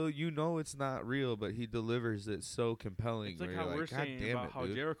still, it's not real, but he delivers it so compelling. it's like where how you're we're God saying damn about it, how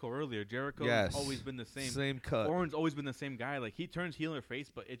dude. Jericho earlier. Jericho's Yes. always been the same. Same cut. Orton's always been the same guy. Like he turns heel or face,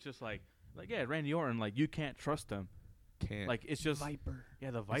 but it's just like yeah, Randy Orton. Like you can't trust him. Can't. Like it's just Viper.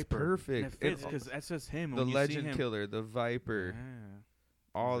 yeah, the It's Viper. perfect. And it fits It- because that's just him. the When you see legend him, killer, the Viper, Yeah.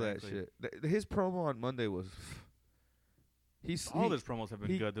 all exactly. that shit. His promo on Monday was, All his promos have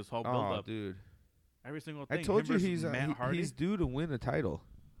been he- good. This whole build oh, up, dude. every single thing. I told Him you versus Matt Hardy. he's due to win a title.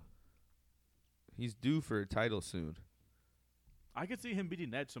 He's due for a title soon. I could see him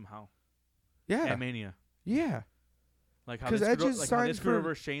beating Edge somehow Yeah, at Mania. yeah. Like how 'Cause they Edge screwed, is like how they signed screwed for-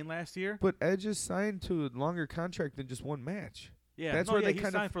 over Shane last year. But Edge is signed to a longer contract than just one match. Yeah, that's no, where yeah, they he's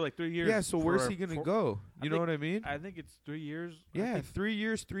kind of- signed for like 3 years. Yeah, so where's for- he gonna for- go? I You know think- what I mean? I think it's 3 years. I Yeah, think- 3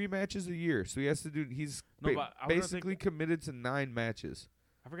 years, 3 matches a year. So he has to do. He's No, but I was gonna basically committed to 9 matches.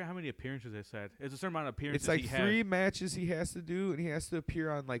 I forgot how many appearances they said. It's a certain amount of appearances It's like he 3 matches he has to do, and he has to appear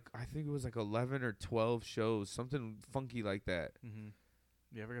on I think it was 11 or 12 shows, something funky like that. Mm-hmm.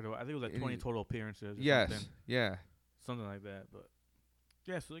 Yeah, I forgot. I think it was like And 20 he- total appearances. Or Yes, something, yeah. something like that. But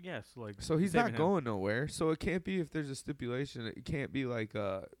yes, like So he's saving not him. going nowhere. So it can't be if there's a stipulation. It can't be like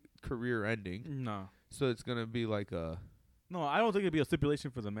career ending. No, So it's gonna be like a No, I don't think it'd be a stipulation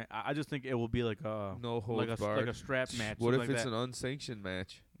for the match. I just think it will be like a no holds like barred. a strap match. What if something it's like an unsanctioned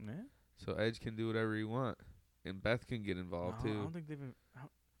match? that. Yeah? So Edge can do whatever he want, and Beth can get involved No, I too don't think they've.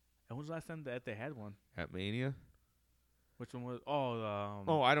 When was the last time that they had one? at Mania. Which one was? Oh,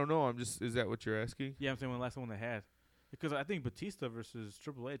 Oh, I don't know. Is that what you're asking? yeah, I'm saying when the last one they had. Because I think Batista versus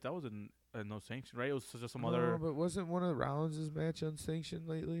Triple H, that was a no sanction, right? It was just some No, other. but wasn't one of Rollins' match unsanctioned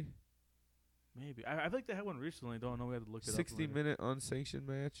lately? Maybe. I think they had one recently. Don't know. We had to look it up. 60-minute unsanctioned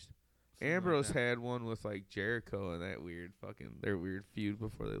match. Something like Ambrose that. had one with like Jericho and that their weird feud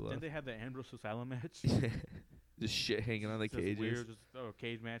before they Didn't left. they have the Ambrose Asylum match? Just shit hanging on the Just cages. Weird, just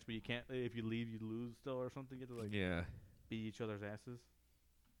cage match, but you can't. If you leave, you lose still or something. You have to like Yeah. beat each other's asses.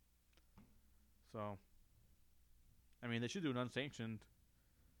 So, I mean, they should do an unsanctioned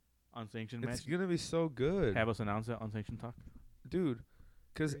It's match. gonna be so good, Have us announce it, unsanctioned talk. dude.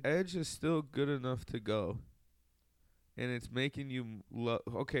 Because Agreed. Edge is still good enough to go, and it's making you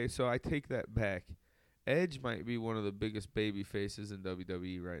okay. So I take that back. Edge might be one of the biggest baby faces in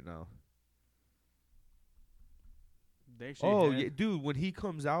WWE right now. They actually Oh had, yeah, dude. When he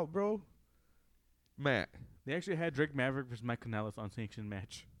comes out, bro, Matt. They actually had Drake Maverick versus Mike Kanellis unsanctioned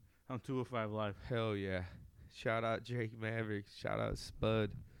match on 205 Live. Hell yeah. Shout out Drake Maverick. Shout out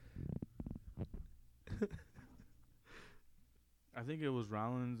Spud. I think it was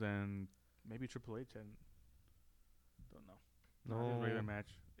Rollins and maybe Triple H and don't know. Not his regular No. match.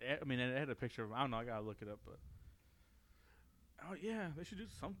 I mean, it had a picture of. I don't know. I gotta look it up, but oh yeah, they should do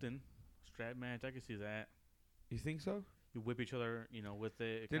something. Strap match. I can see that. You think so? You whip each other, with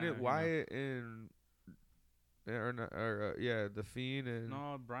it. Didn't Wyatt and the Fiend and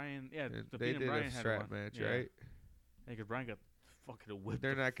No, Brian. Yeah, and the they Fiend and did Brian a had strap one. match, Yeah. right? Yeah, 'cause Brian got fucking whipped.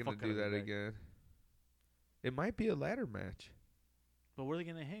 They're the not gonna fuck do out of that his back. again. It might be a ladder match. But where are they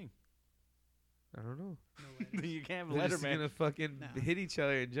gonna hang? I don't know. No ladders. You can't have a They're ladder just match. gonna fucking Nah. hit each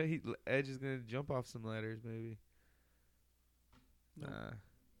other, and Edge is gonna jump off some ladders, maybe. Nope.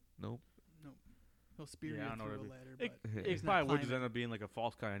 Nope. Nope. He'll spear Yeah, I you don't know through a what ladder, It, but it He's not probably would just climbing. end up being like a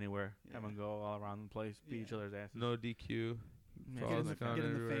false count anywhere. Yeah. Have them go all around the place, beat each Yeah. other's asses. No DQ. Yeah, get falls in the, count get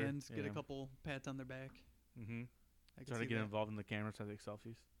in the everywhere. fans, get a Yeah. couple pats on their back. Mm-hmm. I can Try to see get that. involved in the camera, try to take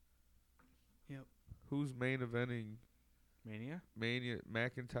selfies. Who's main eventing Mania, Mania?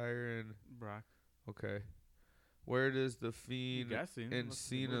 McIntyre and Brock. okay. Where does the You Fiend guessing? and Let's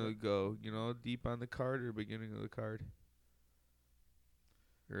see, Cena what go? Deep on the card or beginning of the card?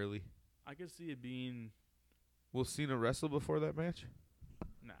 Early. I could see it being Will Cena wrestle before that match?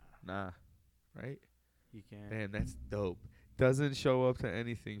 nah. Nah. Right? He can't. Damn, that's dope. Doesn't show up to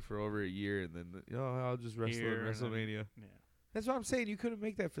anything for over a year, and then I'll just wrestle Here in and then- WrestleMania. Yeah, That's what I'm saying. You couldn't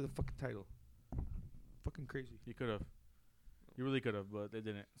make that for the fucking title. Fucking crazy. you could have. You really could have, but they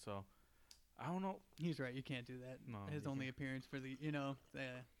didn't. So I don't know. He's right. You can't do that. No, His you only can't. appearance for the,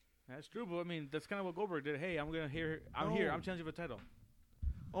 That's true, but I mean, that's kind of what Goldberg did. Hey, I'm here. I'm No. challenging for the title.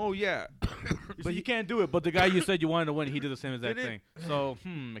 Oh yeah, But you can't do it. But the guy you said you wanted to win, he did the same exact Did it- thing. So,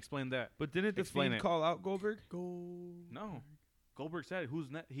 explain that. but didn't the Explain Fiend it. call out Goldberg? go. No. Goldberg said, "Who's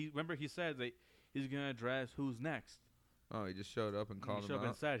next?" He said that he's gonna address who's next. Oh, he just showed up and And called he him showed up out.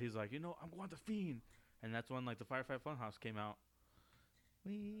 and said, "He's like, I'm going to Fiend," and that's when like the Firefly Funhouse came out,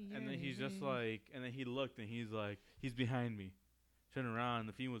 and then he's just like, and then he looked and he's like, he's behind me, turned around, and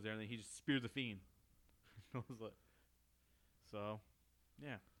the Fiend was there, and then he just speared the Fiend. I was like, so,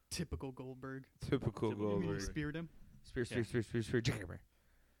 yeah, Typical Typical Typical Goldberg. Goldberg. You mean he Goldberg. speared him? Spear, Yeah. spear, jackhammer.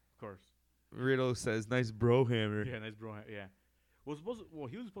 of course, Riddle says, "Nice bro hammer." yeah, nice bro, yeah. He was supposed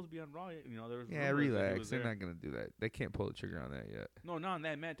to be on Raw. There was Yeah, rumors that he relax. was They're there. not gonna do that. They can't pull the trigger on that yet. No, not in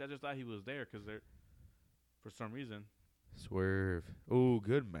that match. I just thought he was there because they're, for some reason, Swerve. Oh,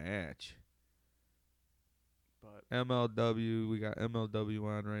 good match. but MLW. We got MLW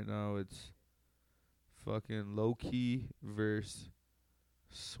on right now. It's fucking Low Key versus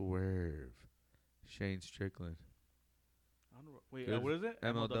Swerve. Shane Strickland. I don't know. Wait, Good. what is it?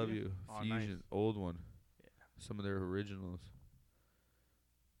 MLW Oh, Fusion. nice. Old one. Yeah. Some of their originals.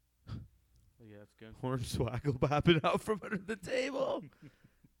 Oh, yeah, that's good. Hornswoggle popping out from under the table.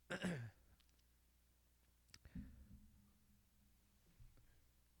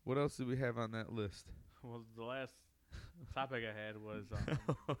 What else did we have on that list? Well, the last topic I had was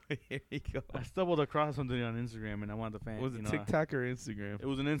Here we go. I stumbled across something on Instagram and I wanted to fan. Was it TikTok or Instagram? It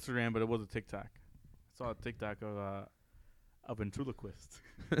was an Instagram, but it was a TikTok. I saw a TikTok of a ventriloquist,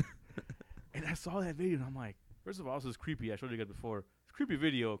 and I saw that video and I'm like, first of all, this is creepy. I showed you guys before. It's a creepy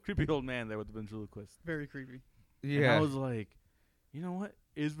video, creepy old man there with the ventriloquist. Very creepy. And Yeah. I was like, you know what?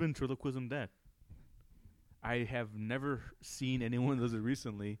 Is ventriloquism dead? I have never seen anyone does it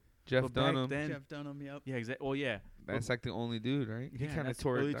recently, Jeff But back Dunham. then- Jeff Dunham. Yep. Yeah, exactly. Well, yeah. That's like the only dude, right? He Yeah, kind of that's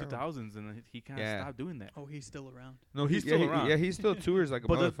tore early it down. 2000s, and he kind of Yeah. stopped doing that. Oh, he's still around. No, He's yeah, still around. Yeah, he still tours like a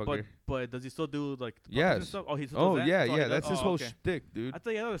motherfucker. But does he still do like the puppets Yes. and stuff? Oh, he still Oh does that? yeah, That's all he yeah. does? That's his Oh, whole okay. shtick, dude. I thought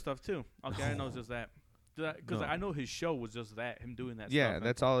he had other stuff too. Okay, I know it's just that. Because No. I know his show was just that, him doing that Yeah, stuff.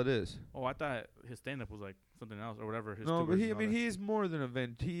 that's all it is. Oh, I thought his stand-up was like something else or whatever. His No, but tours he, I and all mean, that. he is more than a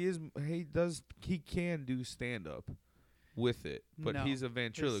vent. He can do stand up with it, but No. he's a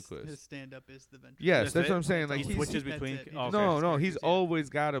ventriloquist. His stand-up is the ventriloquist. Yes, That's that's what it? I'm saying. Like He he's, switches That's between. it. He Oh, just okay. no, does no, he's characters, yeah. always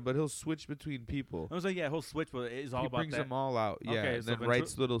got it, but he'll switch between people. I was like, yeah, he'll switch, but it's all He about brings that. them all out, yeah, Okay, and so then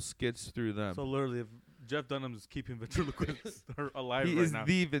writes little skits through them. So literally, if Jeff Dunham's keeping ventriloquists alive He right is now.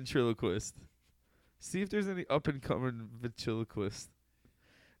 the ventriloquist. See if there's any up and coming ventriloquist.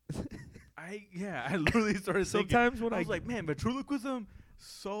 I literally started thinking. Sometimes when I was like, man, ventriloquism,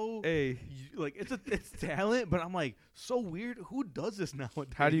 so hey, like it's talent, but I'm like so weird. Who does this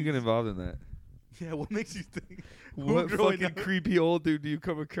nowadays? how do you get involved in that? Yeah, what makes you think? What growing fucking up- creepy old dude do you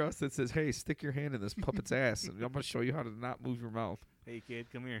come across that says, "Hey, stick your hand in this puppet's ass, and I'm gonna show you how to not move your mouth"? Hey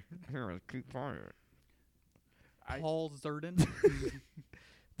kid, come here. Here, keep quiet. Paul Zerden.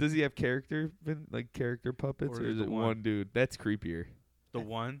 Does he have character puppets, Or or is the it one? one dude? That's creepier. The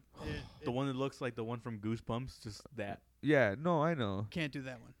one, It- the one that looks like the one from Goosebumps, just that. Yeah, no, I know. Can't do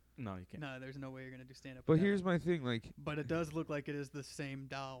that one. No, you can't. No, there's no way you're gonna do stand-up. But with that here's one. my thing, like, But it does look like it is the same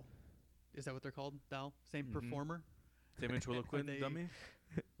doll. Is that what they're called? Doll? Same Mhm. performer? Same ventriloquist they- dummy.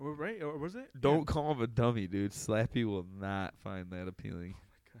 Or, right? Or was it? don't call him a dummy, dude. Slappy will not find that appealing.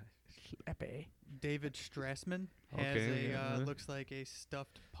 Slappy. David Strassman has Okay, a yeah. looks like a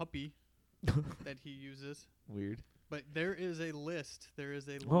stuffed puppy that he uses. Weird. But there is a list. There is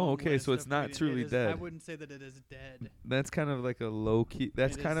a Oh, long okay, list so it's of not comedians. truly I dead. wouldn't say that it is dead. That's kind of like a low key.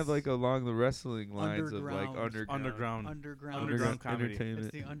 That's It kind of is like along the wrestling lines of like underground. underground Underground. Underground. comedy. It's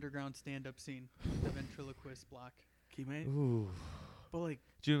entertainment. the underground stand-up scene. The ventriloquist block. Keep man. Ooh. But like,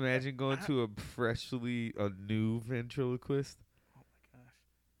 Do you imagine going I- to a new ventriloquist? oh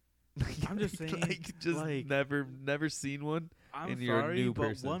my gosh. I'm just saying, like just like- never seen one. I'm And you're a sorry, new but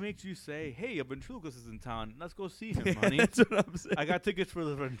person. what makes you say, "Hey, a ventriloquist is in town. Let's go see him, honey"? That's what I'm saying. I got tickets for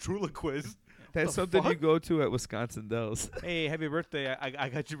the ventriloquist. That's the something you fuck? go to at Wisconsin Dells. Hey, happy birthday! I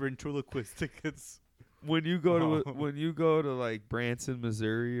got you ventriloquist tickets. when you go to Oh. when you go to like Branson,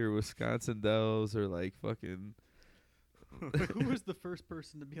 Missouri, or Wisconsin Dells, or like fucking. Who was the first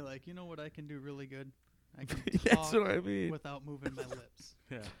person to be like, you know what I can do really good? I can That's talk what I mean. without moving my lips.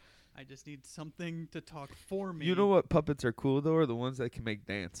 Yeah. I just need something to talk for me. You know what puppets are cool though? Are the ones that can make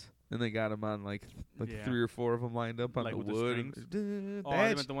dance, and they got them on like Yeah. 3 or 4 of them lined up on Like the with the wood. strings? and- Oh, I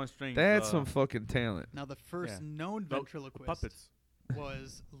that's meant the one string. that's some fucking talent. Now the first Yeah. known The ventriloquist puppets.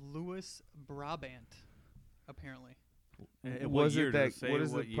 was Louis Brabant, apparently. What Was year it does that? say what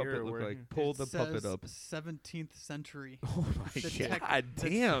does what the year puppet or look where? like? Pull It the puppet says up. 17th century. Oh my The tech- god, The-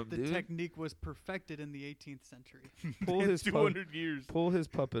 damn, the dude! technique was perfected in the 18th century. Pull his 200 years. pull his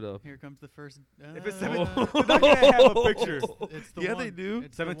puppet up. Here comes the first. If it's uh, seven- they're not gonna have a picture. It's the Yeah, one. they do.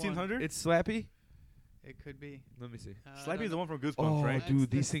 It's the one. 1700. It's Slappy. It could be. Let me see. I Slappy's don't the one from Goosebumps, Oh, right? That's dude,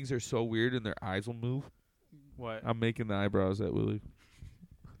 the- these things are so weird, and their eyes will move. What? I'm making the eyebrows at Willie.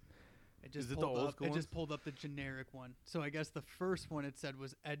 It just Is it the pulled old up. school It just ones? pulled up the generic one. So I guess the first one it said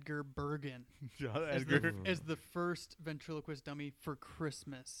was Edgar Bergen as Edgar. the first ventriloquist dummy for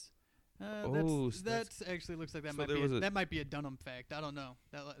Christmas. Oh, so that's actually looks like that so might there be was a- that might be a Dunham fact. I don't know.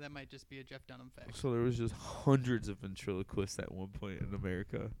 That might just be a Jeff Dunham fact. So there was just hundreds of ventriloquists at one point in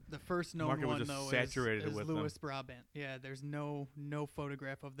America. The first known market was one just though saturated is with Louis Brabant. Yeah, there's no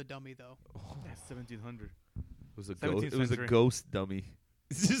photograph of the dummy though. Oh, That's 1700. it was a 17th ghost. It was a century. ghost dummy.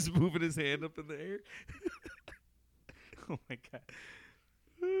 He's just moving his hand up in the air. Oh my god.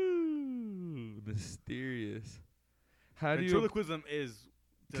 Ooh, mysterious. How do you? Ventriloquism is.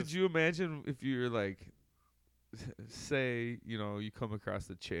 Could just- you imagine if you're like, say, you come across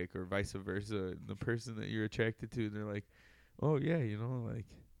a chick or vice versa, and the person that you're attracted to, and they're like, oh yeah, like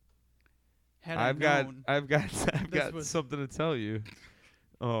Had I've I got known, I've got this was- something to tell you.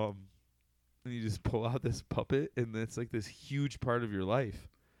 And you just pull out this puppet, and that's like this huge part of your life.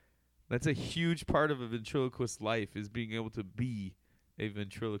 That's a huge part of a ventriloquist's life, is being able to be a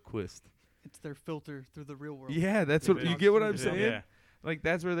ventriloquist. it's their filter through the real world. Yeah, that's If what it you talks get what through I'm the- saying. Yeah. Like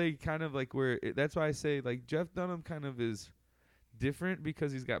that's where they kind of like that's why I say like Jeff Dunham kind of is different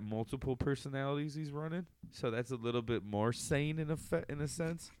because he's got multiple personalities he's running. So that's a little bit more sane in a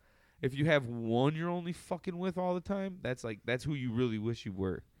sense. If you have one you're only fucking with all the time, that's who you really wish you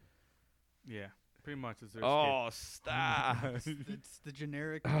were. Yeah. Pretty much. It's their stop. It's the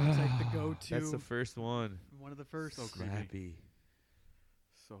generic. It's like the go-to. That's the first one. one of the first. So creepy.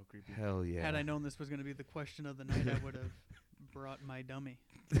 Slappy. so creepy. Hell yeah. Had I known this was going to be the question of the night, I would have brought my dummy.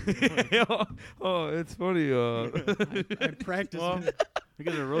 Oh, it's funny. I practiced. Well, it. you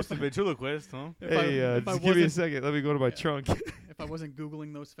guys are roasting ventriloquist, huh? If Hey, I just give me a wasn't- second. Let me go to my Yeah. trunk. If I wasn't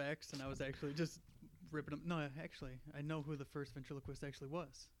Googling those facts and I was actually just ripping them. No, actually, I know who the first ventriloquist actually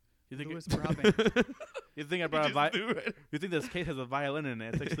was. You think Louis it, Brabant. you think I brought a you think this case has a violin in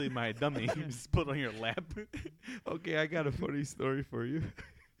it? It's actually my dummy. You just put it on your lap. Okay, I got a funny story for you.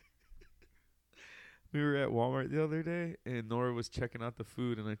 We were at Walmart the other day, and Nora was checking out the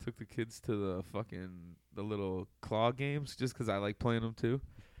food, and I took the kids to the little claw games just 'cause I like playing them too.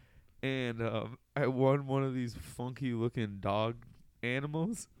 And I won one of these funky looking dog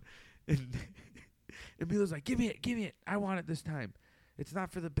animals, and Mila's like, "Give me it! I want it this time. It's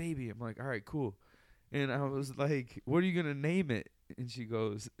not for the baby." I'm like, "All right, cool." And I was like, "What are you gonna name it?" And she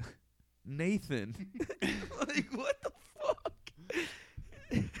goes, "Nathan." Like, what the fuck?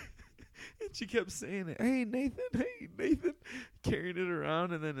 And she kept saying it. Hey Nathan, carrying it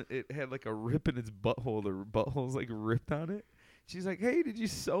around, and then it had like a rip in its butthole. The butthole's like ripped on it. She's like, "Hey, did you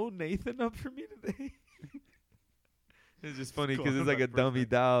sew Nathan up for me today?" It's just funny 'cause it's like a dummy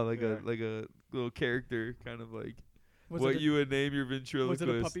doll, like Yeah. a little character, kind of like Was what it you would name your ventriloquist. Was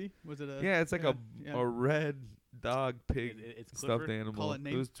it a puppy? Was it a? Yeah, it's like yeah. a red dog pig It's stuffed Clifford. animal. Call it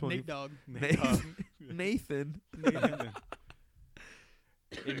It was Nate, 20 Nate Dog. Nathan. Nathan.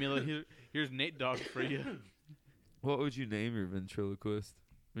 Hey, Mila, here's Nate Dog for you. What would you name your ventriloquist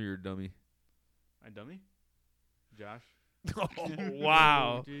or your dummy? My dummy? Josh.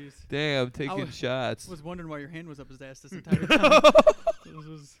 Wow. Oh, jeez. Damn, taking was- shots. I was wondering why your hand was up his ass this entire time. This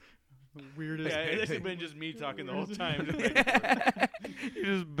was the weirdest. Yeah, it's actually been just me talking the whole time. You're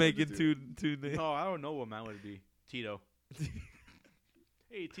just making two names. Oh, I don't know what mine would be. Tito.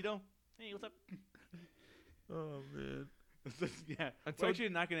 Hey, Tito. Hey, what's up? Oh man. Yeah, I we're told- actually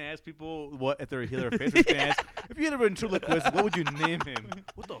not gonna ask people what if they're a healer or face. We're just gonna ask if you had a ventriloquist, what would you name him?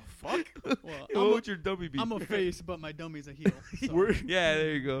 What the fuck? Well, Hey, what would your dummy be? I'm a face, but my dummy's a heel. So. We're Yeah,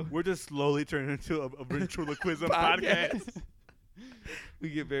 there you go. we're just slowly turning into a ventriloquism Podcast. podcast. We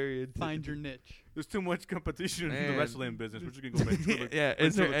get very into Find your niche. There's too much competition in the Man. wrestling business. We're just gonna go ventriloquist. Yeah,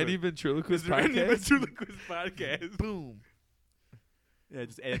 is there any ventriloquist Is there any podcast? ventriloquist podcast? Boom. Yeah,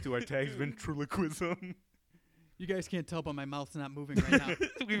 just add it to our tags, ventriloquism. You guys can't tell, but my mouth's not moving right now.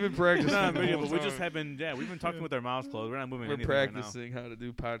 We've been practicing. No, the but, yeah, whole but we time. just haven't. Yeah, we've been talking with our mouths closed. We're not moving. We're anything right now. practicing how to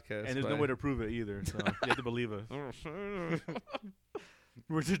do podcasts. And there's no way to prove it either. So you have to believe us.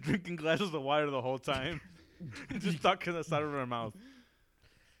 We're just drinking glasses of water the whole time, just stuck in the side of our mouth.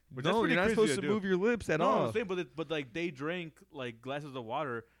 Which that's No, pretty you're not crazy supposed to to do. move your lips at No, all. I'm saying, but like they drank like glasses of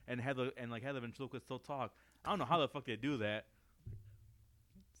water and had the ventriloquist still talk. I don't know how the fuck they do that.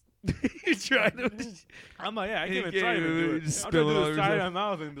 You're trying to. I'm like, yeah, I can't You even can't try to even do it. just I'm spill trying it to all do the side of yourself. my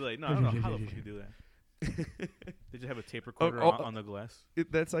mouth and be like, no, I don't know how the fuck you do that. They just have a tape recorder oh, on the glass.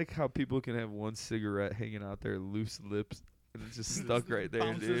 That's like how people can have one cigarette hanging out their loose lips and it's just stuck right there,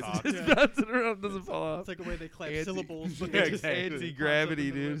 bounces dude. off, It's just yeah. bouncing around, doesn't fall off. It's like the way they clap Anti- syllables, but Yeah, they just exactly.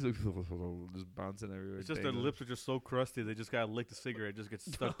 Anti-gravity, bounce up dude. It's like just bouncing everywhere. It's just their dangling. lips are just so crusty. They just gotta lick the cigarette. It just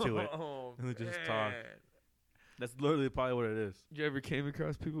gets stuck to it. Oh, And they just talk. man. That's literally probably what it is. You ever came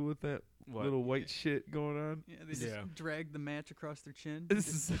across people with that What? little white shit going on? Yeah, they just Yeah. drag the match across their chin. This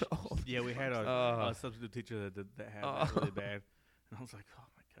is so Yeah, we had a Uh. substitute teacher that had that really bad, and I was like, oh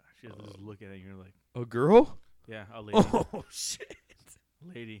my gosh, you have to just look at it, and you're like, a girl. yeah, a lady, Oh shit!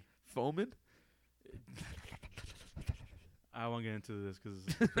 lady. Foaming. I won't get into this because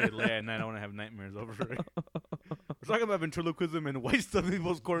it's pretty late at night. I don't want to have nightmares over it. We're talking about ventriloquism and white stuff in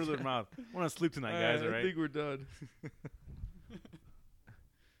people's corners of their mouth. I want to sleep tonight, guys. All I right. think we're done.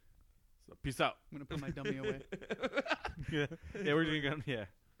 So peace out. I'm gonna put my dummy away. Yeah, we're doing. Yeah.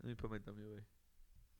 Let me put my dummy away.